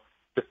Bernardo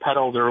to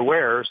peddle their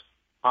wares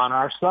on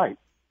our site.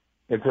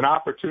 It's an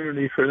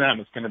opportunity for them.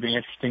 It's going to be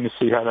interesting to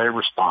see how they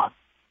respond.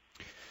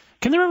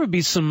 Can there ever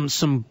be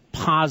some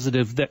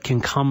positive that can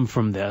come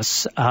from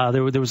this?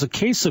 There was a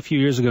case a few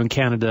years ago in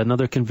Canada.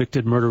 Another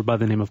convicted murderer by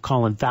the name of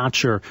Colin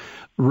Thatcher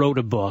wrote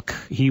a book.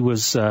 He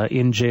was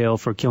in jail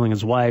for killing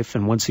his wife,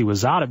 and once he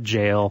was out of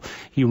jail,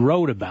 he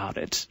wrote about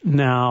it.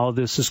 Now,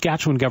 the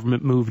Saskatchewan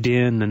government moved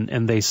in,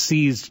 and they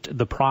seized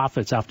the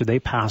profits after they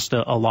passed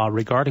a law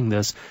regarding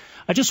this.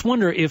 I just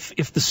wonder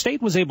if the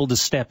state was able to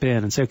step in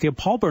and say, okay,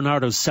 Paul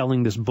Bernardo's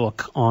selling this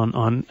book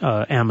on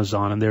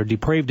Amazon, and there are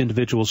depraved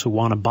individuals who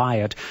want to buy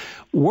it.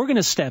 We're going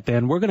to step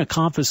in, we're going to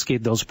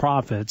confiscate those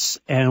profits,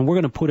 and we're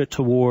going to put it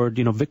toward,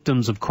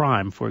 victims of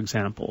crime, for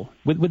example.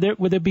 Would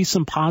there be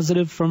some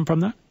positive from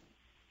that?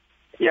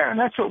 Yeah, and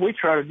that's what we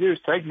try to do, is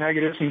take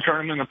negatives and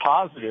turn them into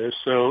positives.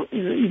 So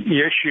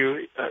the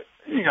issue,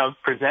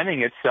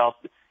 presenting itself,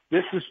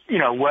 this is,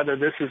 whether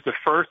this is the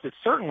first, it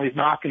certainly is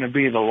not going to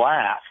be the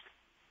last.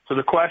 So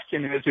the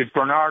question is, if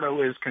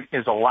Bernardo is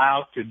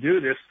allowed to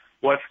do this,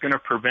 what's going to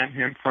prevent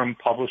him from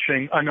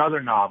publishing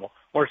another novel?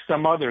 Or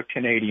some other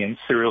Canadian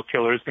serial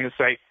killer is going to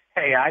say,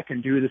 hey, I can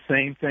do the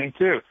same thing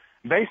too.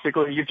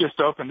 Basically, you've just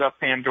opened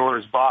up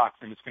Pandora's box,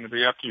 and it's going to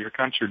be up to your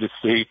country to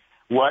see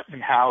what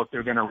and how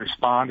they're going to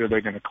respond. Are they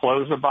going to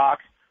close the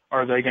box?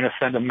 Or are they going to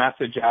send a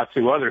message out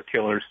to other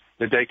killers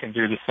that they can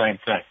do the same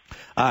thing?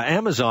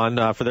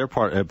 Amazon, for their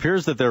part, it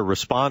appears that they're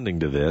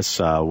responding to this.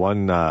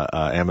 One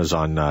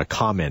Amazon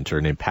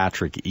commenter named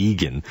Patrick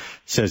Egan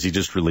says he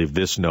just received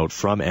this note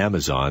from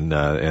Amazon,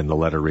 and the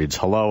letter reads,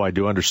 "Hello, I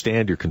do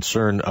understand your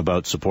concern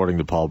about supporting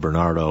the Paul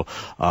Bernardo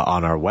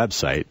on our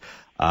website.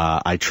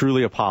 I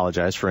truly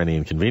apologize for any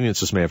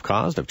inconvenience this may have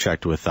caused. I've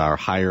checked with our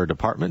hire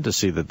department to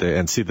see that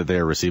they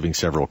are receiving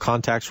several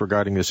contacts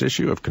regarding this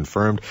issue. I've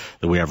confirmed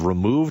that we have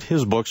removed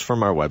his books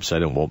from our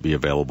website and won't be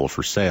available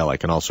for sale. I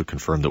can also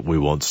confirm that we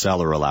won't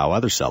sell or allow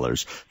other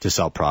sellers to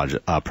sell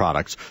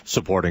products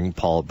supporting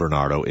Paul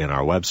Bernardo in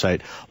our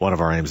website. One of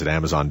our aims at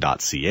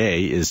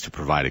Amazon.ca is to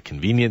provide a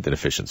convenient and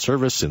efficient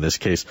service. In this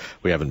case,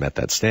 we haven't met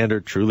that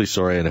standard. Truly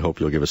sorry, and I hope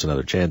you'll give us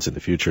another chance in the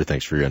future.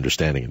 Thanks for your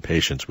understanding and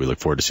patience. We look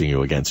forward to seeing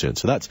you again soon."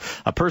 So that's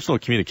a personal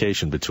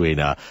communication between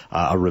a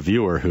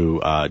reviewer who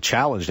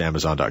challenged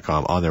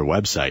Amazon.com on their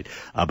website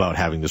about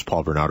having this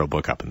Paul Bernardo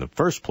book up in the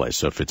first place.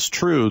 So if it's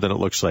true, then it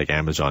looks like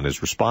Amazon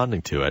is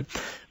responding to it.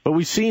 But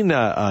we've seen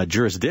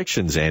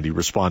jurisdictions, Andy,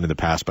 respond in the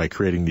past by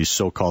creating these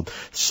so-called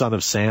Son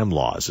of Sam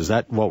laws. Is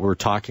that what we're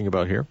talking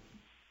about here?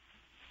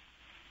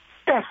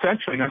 Yeah,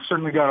 essentially, and I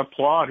certainly got to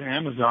applaud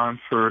Amazon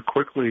for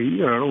quickly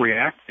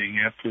reacting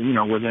after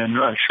within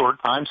a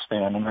short time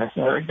span, and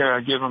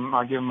I give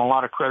them a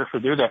lot of credit for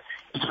doing that.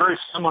 It's very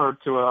similar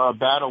to a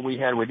battle we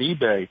had with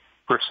eBay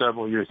for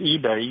several years.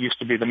 eBay used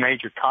to be the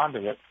major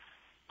conduit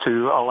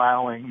to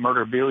allowing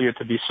murderabilia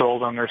to be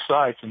sold on their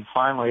sites, and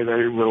finally they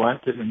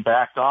relented and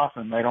backed off,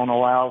 and they don't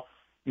allow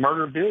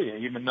murderabilia,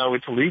 even though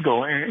it's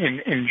legal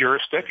in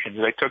jurisdictions.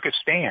 They took a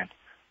stand.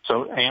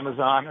 So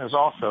Amazon is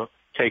also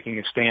taking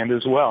a stand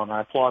as well, and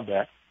I applaud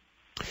that.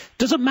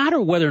 Does it matter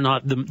whether or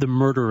not the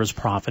murderer is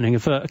profiting?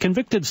 If a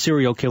convicted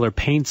serial killer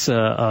paints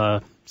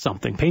a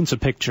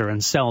picture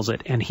and sells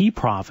it, and he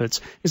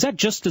profits, is that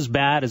just as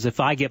bad as if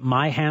I get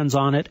my hands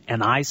on it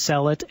and I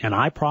sell it and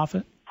I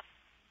profit?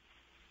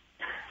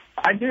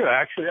 I do,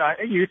 actually.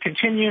 You're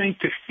continuing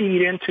to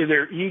feed into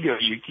their ego.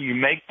 You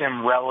make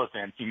them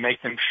relevant. You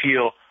make them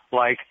feel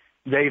like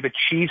they've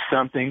achieved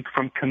something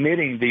from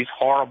committing these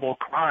horrible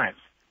crimes.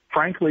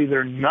 Frankly,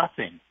 they're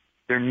nothing.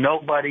 They're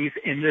nobodies,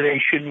 and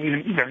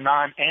they're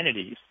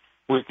non-entities,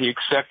 with the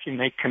exception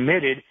they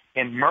committed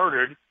and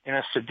murdered in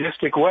a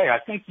sadistic way. I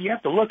think you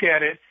have to look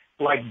at it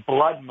like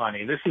blood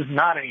money. This is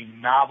not a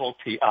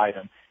novelty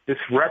item. This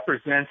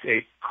represents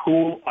a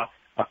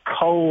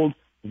cold,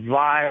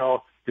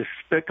 vile,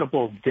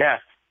 despicable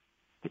death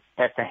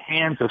at the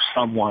hands of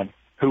someone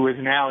who is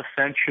now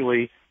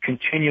essentially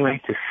continuing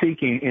to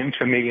seeking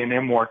infamy and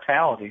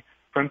immortality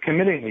from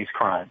committing these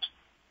crimes.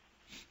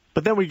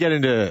 But then we get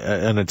into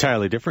an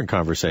entirely different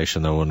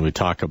conversation, though, when we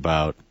talk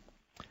about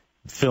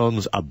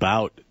films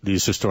about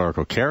these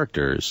historical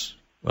characters,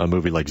 a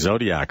movie like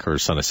Zodiac or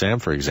Son of Sam,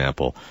 for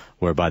example,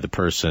 whereby the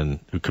person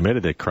who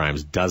committed the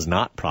crimes does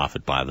not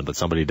profit by them, but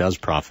somebody does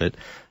profit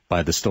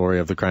by the story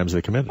of the crimes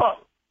they committed. Well,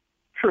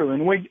 true,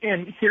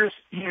 and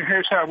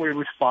here's how we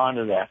respond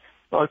to that.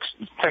 Let's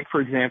take, for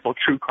example,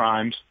 true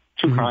crime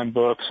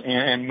books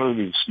and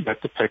movies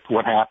that depict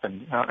what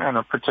happened in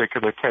a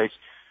particular case.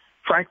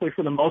 Frankly,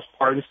 for the most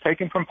part, it's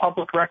taken from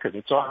public record.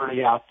 It's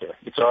already out there.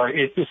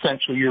 It's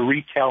essentially you're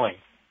retelling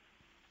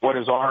what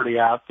is already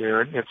out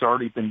there. It's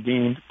already been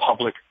deemed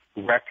public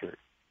record.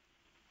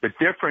 The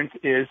difference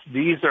is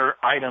these are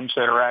items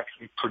that are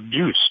actually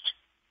produced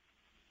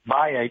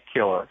by a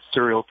killer,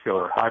 serial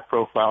killer,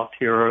 high-profile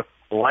killer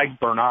like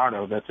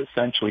Bernardo, that's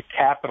essentially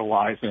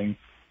capitalizing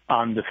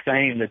on the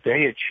fame that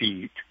they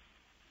achieved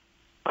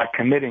by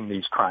committing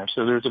these crimes.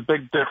 So there's a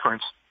big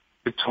difference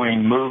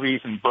between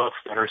movies and books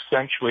that are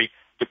essentially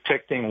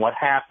depicting what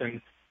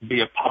happened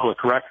via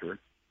public record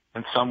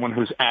and someone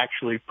who's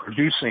actually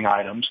producing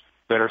items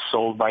that are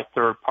sold by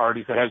third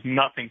parties that has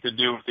nothing to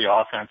do with the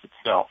offense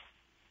itself.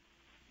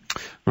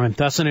 All right,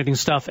 fascinating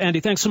stuff.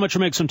 Andy, thanks so much for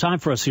making some time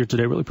for us here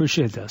today. Really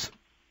appreciate this.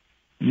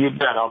 You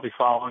bet. I'll be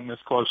following this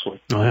closely.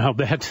 I'll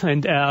bet.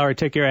 And all right,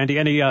 take care, Andy.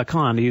 Andy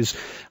Kahn, he's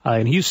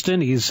in Houston.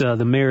 He's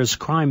the mayor's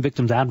crime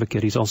victims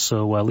advocate. He's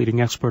also a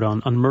leading expert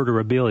on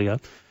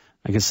murderabilia,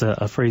 I guess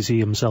a phrase he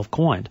himself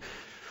coined.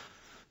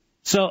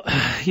 So,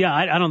 yeah,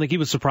 I don't think he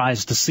was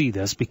surprised to see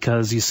this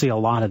because you see a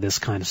lot of this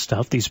kind of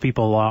stuff. These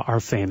people are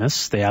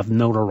famous. They have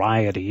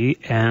notoriety,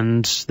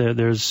 and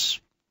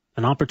there's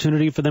an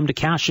opportunity for them to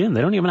cash in.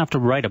 They don't even have to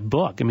write a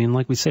book. I mean,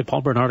 like we say,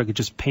 Paul Bernardo could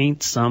just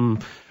paint some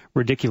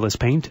ridiculous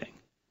painting.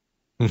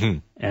 Mm-hmm.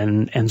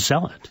 And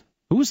sell it.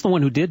 Who was the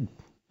one who did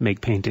make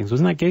paintings?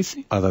 Wasn't that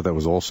Gacy? I thought that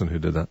was Olson who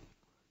did that.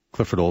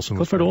 Clifford Olson.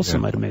 Clifford Olson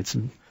might have made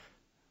some.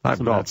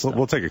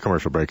 We'll take a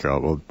commercial break here.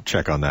 We'll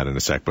check on that in a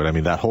sec. But I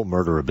mean, that whole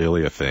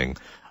murderabilia thing,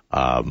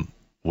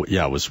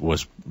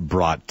 was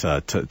brought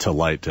to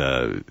light,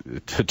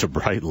 to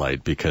bright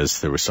light because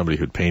there was somebody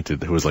who'd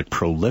painted who was like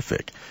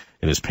prolific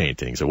in his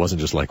paintings. It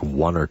wasn't just like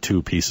one or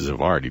two pieces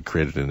of art. He'd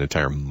created an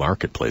entire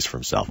marketplace for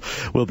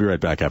himself. We'll be right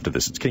back after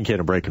this. It's Kincaid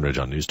and Breckenridge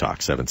on News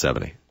Talk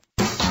 770.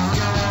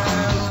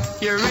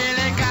 You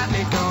really got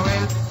me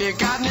going. You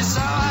got me so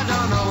I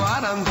don't know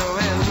what I'm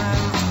doing.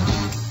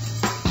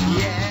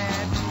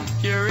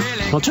 Yeah, you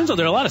really. Well, it turns out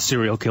there are a lot of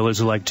serial killers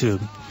who like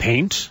to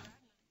paint,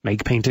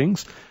 make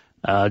paintings.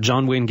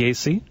 John Wayne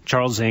Gacy,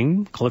 Charles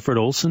Ng, Clifford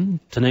Olson,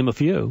 to name a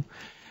few.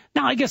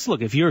 Now, I guess,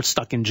 look, if you're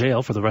stuck in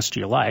jail for the rest of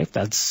your life,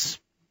 that's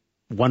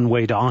one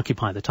way to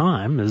occupy the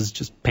time is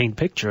just paint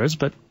pictures.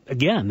 But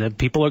again, the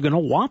people are going to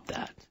want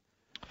that.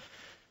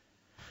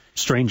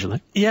 Strangely.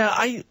 Yeah,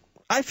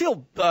 I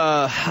feel,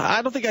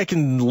 I don't think I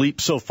can leap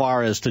so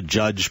far as to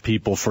judge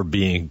people for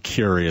being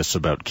curious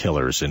about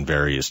killers in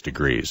various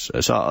degrees.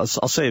 So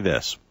I'll say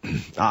this.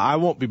 I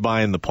won't be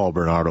buying the Paul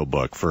Bernardo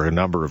book for a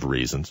number of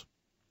reasons.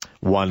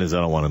 One is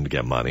I don't want him to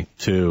get money.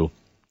 Two,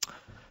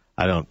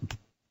 I don't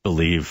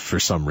believe for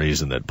some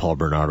reason that Paul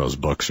Bernardo's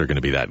books are going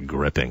to be that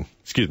gripping.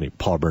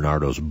 Paul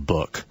Bernardo's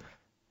book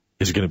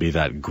is going to be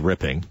that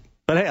gripping.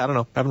 But hey, I don't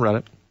know. I haven't read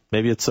it.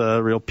 Maybe it's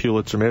a real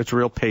Pulitzer. Maybe it's a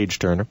real page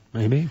turner.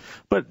 Maybe.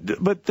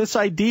 But this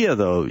idea,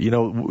 though,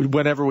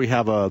 whenever we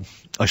have a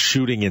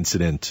shooting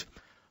incident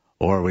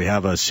or we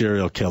have a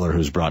serial killer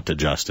who's brought to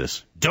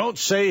justice, don't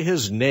say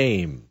his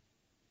name.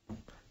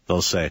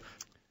 They'll say,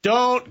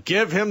 don't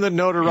give him the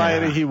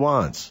notoriety he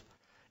wants.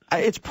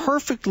 It's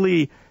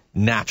perfectly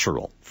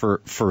natural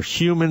for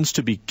humans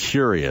to be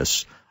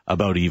curious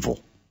about evil.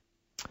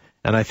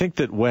 And I think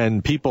that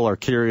when people are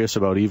curious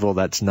about evil,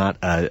 that's not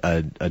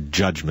a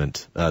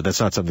judgment. That's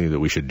not something that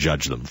we should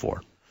judge them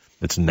for.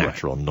 It's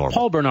natural and normal.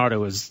 Paul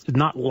Bernardo is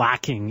not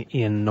lacking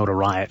in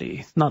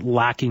notoriety, not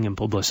lacking in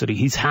publicity.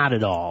 He's had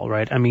it all,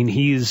 right? I mean,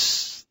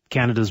 he's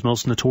Canada's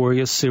most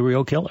notorious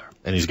serial killer.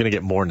 And he's going to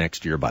get more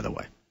next year, by the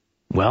way.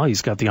 Well,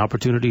 he's got the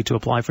opportunity to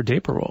apply for day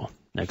parole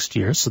next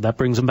year, so that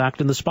brings him back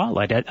to the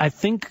spotlight. I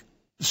think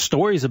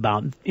stories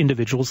about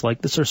individuals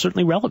like this are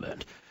certainly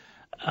relevant.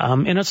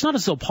 And it's not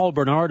as though Paul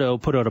Bernardo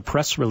put out a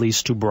press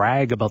release to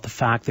brag about the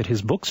fact that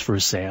his book's for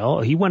sale.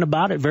 He went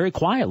about it very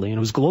quietly, and it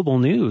was global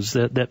news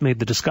that made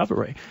the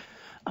discovery.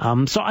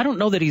 So I don't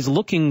know that he's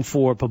looking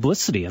for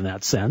publicity in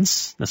that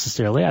sense,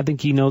 necessarily. I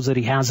think he knows that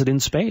he has it in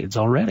spades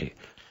already.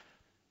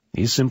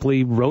 He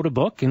simply wrote a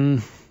book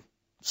and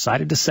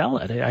decided to sell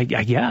it, I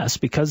guess,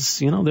 because,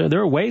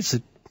 there are ways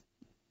that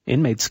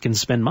inmates can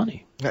spend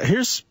money.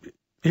 Here's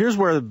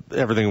where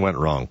everything went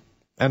wrong.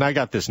 And I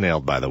got this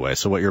nailed, by the way,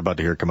 so what you're about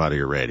to hear come out of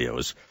your radio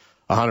is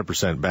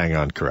 100% bang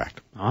on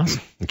correct. Awesome.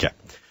 Okay.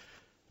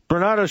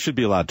 Bernardo should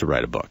be allowed to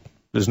write a book.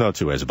 There's no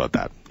two ways about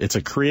that. It's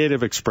a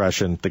creative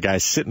expression. The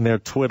guy's sitting there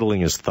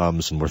twiddling his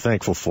thumbs, and we're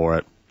thankful for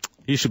it.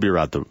 He should be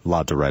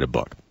allowed to write a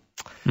book.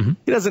 Mm-hmm.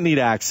 He doesn't need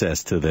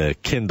access to the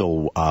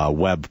Kindle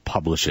web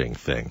publishing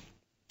thing,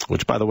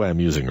 which, by the way, I'm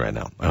using right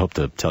now. I hope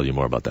to tell you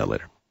more about that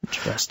later.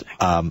 Interesting.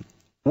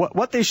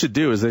 What they should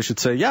do is they should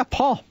say, yeah,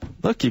 Paul,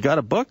 look, you got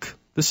a book.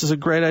 This is a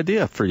great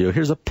idea for you.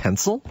 Here's a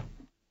pencil.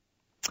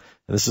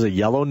 This is a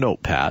yellow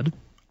notepad.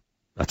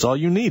 That's all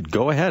you need.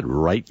 Go ahead,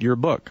 write your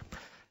book.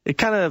 It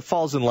kind of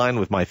falls in line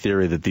with my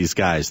theory that these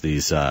guys,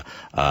 these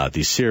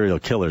serial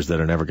killers that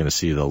are never going to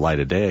see the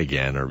light of day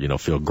again, or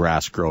feel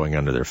grass growing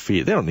under their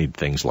feet, they don't need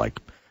things like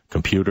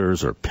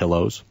computers or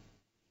pillows,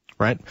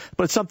 right?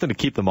 But it's something to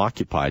keep them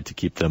occupied, to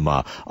keep them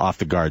off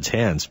the guard's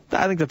hands.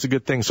 I think that's a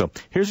good thing. So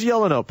here's a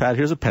yellow notepad.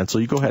 Here's a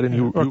pencil. You go ahead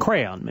and or a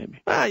crayon,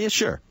 maybe. Yeah,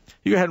 sure.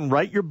 You go ahead and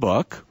write your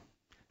book,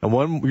 and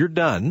when you're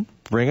done,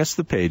 bring us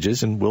the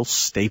pages, and we'll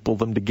staple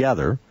them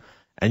together,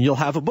 and you'll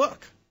have a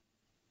book.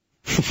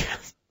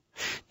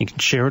 You can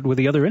share it with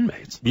the other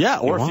inmates. Yeah,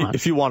 or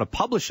if you want to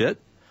publish it,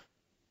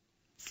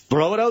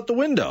 throw it out the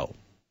window.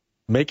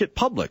 Make it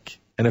public.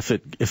 And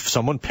if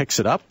someone picks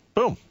it up,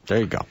 boom, there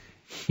you go.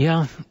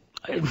 Yeah,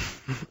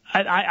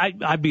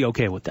 I'd be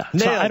okay with that.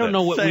 So I don't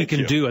know what we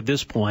can do at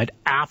this point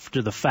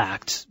after the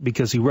fact,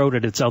 because he wrote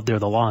it, it's out there,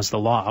 the law is the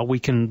law. We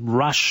can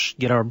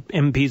get our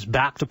MPs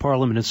back to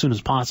Parliament as soon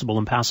as possible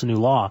and pass a new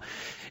law.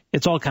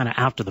 It's all kind of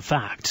after the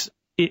fact.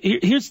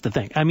 Here's the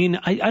thing. I mean,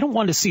 I don't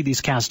want to see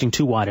these casting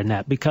too wide a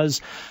net,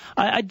 because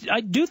I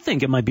do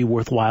think it might be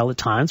worthwhile at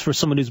times for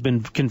someone who's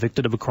been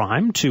convicted of a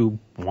crime to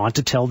want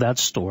to tell that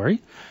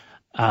story.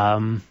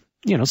 Someone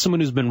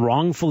who's been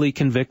wrongfully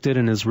convicted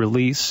and is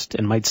released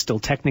and might still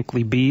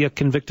technically be a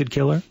convicted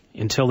killer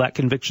until that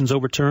conviction's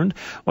overturned.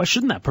 Why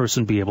shouldn't that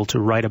person be able to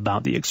write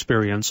about the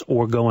experience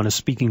or go on a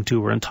speaking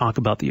tour and talk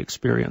about the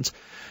experience?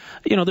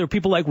 There are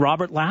people like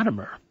Robert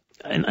Latimer.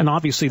 And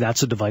obviously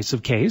that's a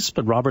divisive case,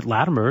 but Robert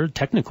Latimer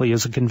technically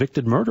is a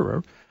convicted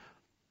murderer.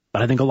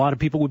 But I think a lot of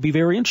people would be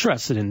very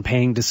interested in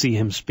paying to see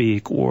him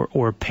speak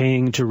or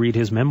paying to read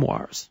his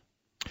memoirs.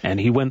 And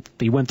he went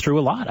through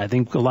a lot. I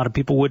think a lot of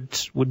people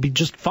would be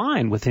just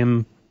fine with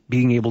him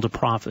being able to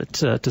profit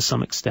to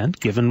some extent,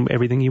 given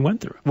everything he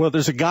went through. Well,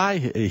 there's a guy,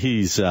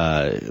 he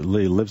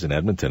lives in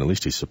Edmonton, at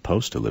least he's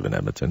supposed to live in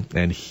Edmonton,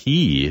 and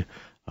he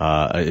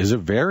is a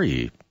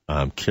very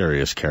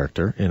curious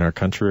character in our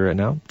country right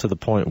now, to the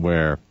point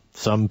where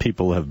some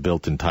people have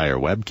built entire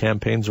web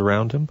campaigns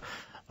around him.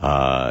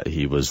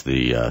 He was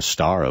the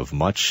star of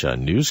much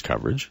news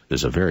coverage.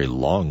 There's a very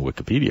long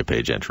Wikipedia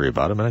page entry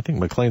about him, and I think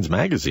Maclean's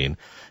Magazine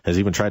has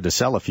even tried to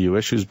sell a few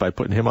issues by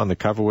putting him on the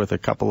cover with a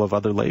couple of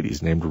other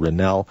ladies named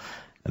Renelle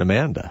and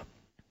Amanda.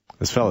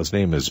 This fellow's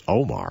name is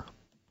Omar.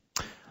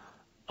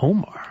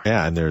 Omar?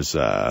 Yeah, and there's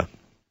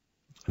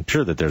I'm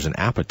sure that there's an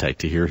appetite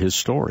to hear his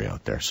story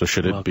out there. So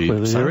should it be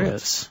clearly silenced? There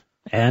is.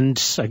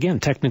 And again,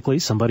 technically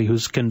somebody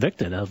who's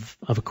convicted of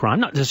a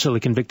crime, not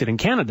necessarily convicted in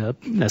Canada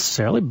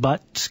necessarily,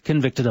 but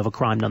convicted of a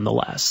crime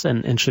nonetheless.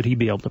 And should he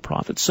be able to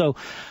profit? So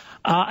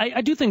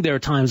I do think there are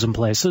times and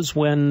places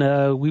when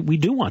we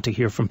do want to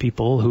hear from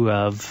people who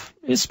have,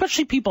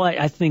 especially people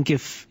I think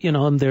if,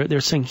 they're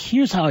saying,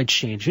 here's how I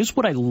changed. Here's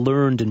what I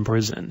learned in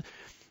prison.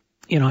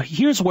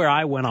 Here's where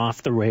I went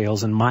off the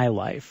rails in my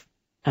life.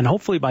 And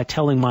hopefully by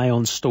telling my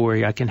own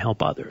story, I can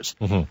help others.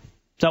 Mm-hmm.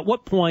 So at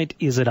what point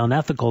is it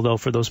unethical, though,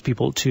 for those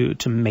people to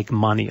make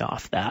money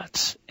off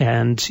that?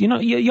 And,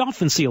 you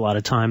often see a lot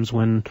of times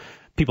when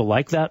people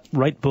like that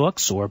write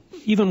books, or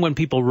even when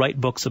people write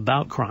books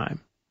about crime.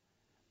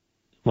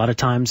 A lot of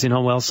times,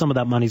 some of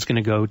that money is going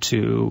to go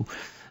to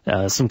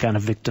some kind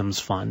of victims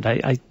fund.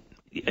 I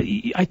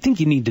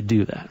think you need to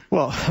do that.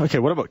 Well, okay,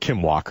 what about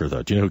Kim Walker,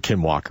 though? Do you know who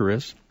Kim Walker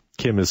is?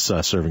 Kim is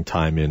serving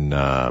time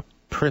in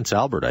Prince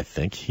Albert, I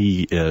think.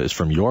 He is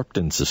from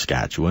Yorkton,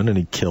 Saskatchewan, and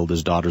he killed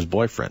his daughter's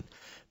boyfriend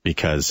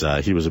because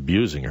he was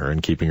abusing her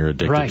and keeping her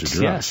addicted to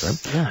drugs. Yes,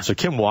 right? Yeah. So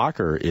Kim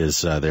Walker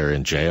is there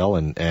in jail,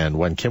 and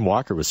when Kim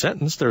Walker was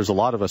sentenced, there's a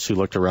lot of us who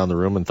looked around the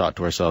room and thought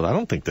to ourselves, I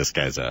don't think this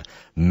guy's a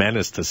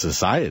menace to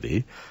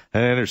society.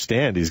 And I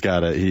understand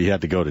he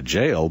had to go to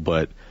jail,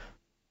 but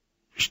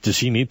does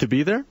he need to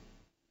be there?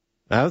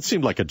 Now, that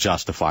seemed like a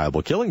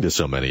justifiable killing to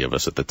so many of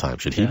us at the time.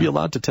 Should he be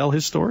allowed to tell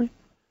his story?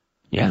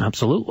 Yeah,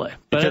 absolutely.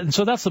 But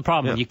so that's the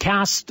problem. Yeah. You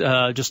cast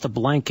just a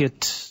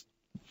blanket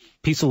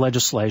piece of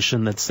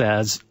legislation that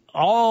says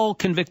all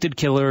convicted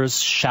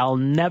killers shall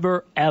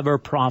never, ever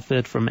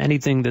profit from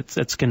anything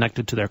that's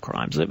connected to their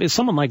crimes. If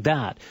someone like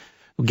that,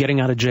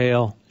 getting out of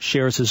jail,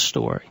 shares his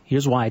story.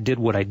 Here's why I did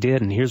what I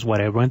did, and here's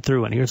what I went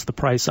through, and here's the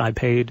price I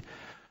paid.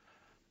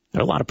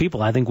 There are a lot of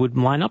people I think would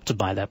line up to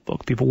buy that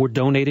book. People were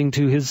donating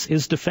to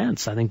his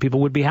defense. I think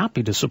people would be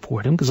happy to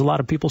support him because a lot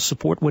of people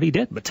support what he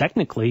did. But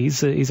technically,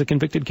 he's a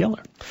convicted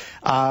killer.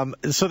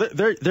 So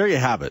there you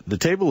have it. The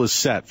table is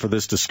set for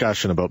this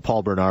discussion about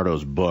Paul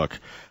Bernardo's book.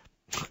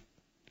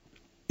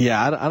 Yeah,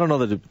 I don't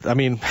know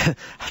that.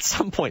 At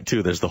some point,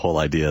 too, there's the whole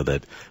idea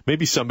that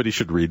maybe somebody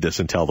should read this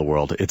and tell the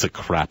world it's a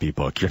crappy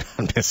book. You're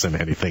not missing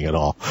anything at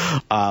all.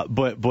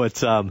 But we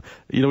got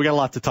a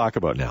lot to talk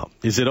about now.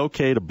 Is it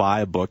okay to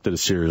buy a book that a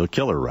serial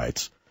killer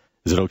writes?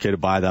 Is it okay to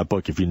buy that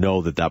book if you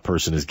know that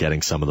person is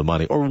getting some of the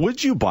money? Or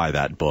would you buy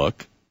that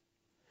book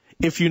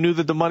if you knew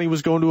that the money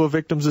was going to a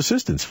victim's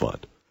assistance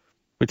fund?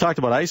 We talked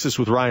about ISIS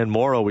with Ryan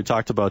Morrow. We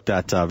talked about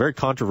that very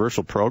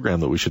controversial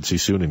program that we should see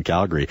soon in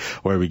Calgary,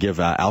 where we give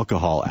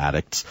alcohol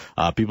addicts,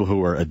 people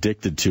who are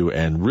addicted to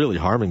and really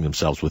harming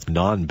themselves with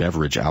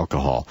non-beverage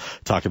alcohol,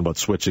 talking about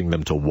switching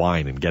them to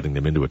wine and getting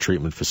them into a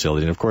treatment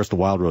facility. And, of course, the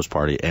Wild Rose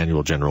Party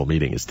annual general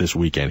meeting is this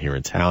weekend here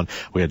in town.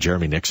 We had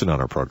Jeremy Nixon on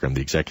our program,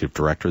 the executive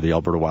director of the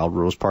Alberta Wild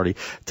Rose Party,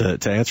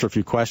 to answer a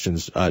few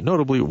questions,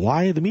 notably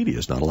why the media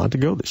is not allowed to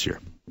go this year.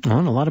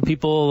 Well, a lot of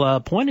people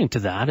pointing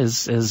to that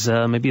as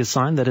maybe a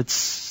sign that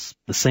it's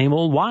the same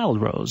old Wild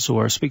Rose,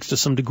 or speaks to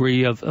some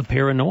degree of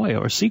paranoia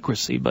or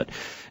secrecy. But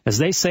as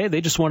they say,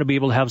 they just want to be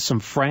able to have some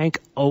frank,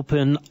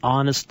 open,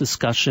 honest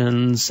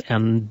discussions,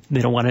 and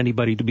they don't want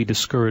anybody to be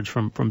discouraged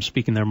from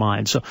speaking their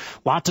mind. So a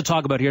lot to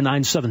talk about here.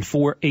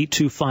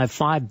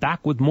 974-8255.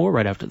 Back with more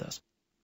right after this.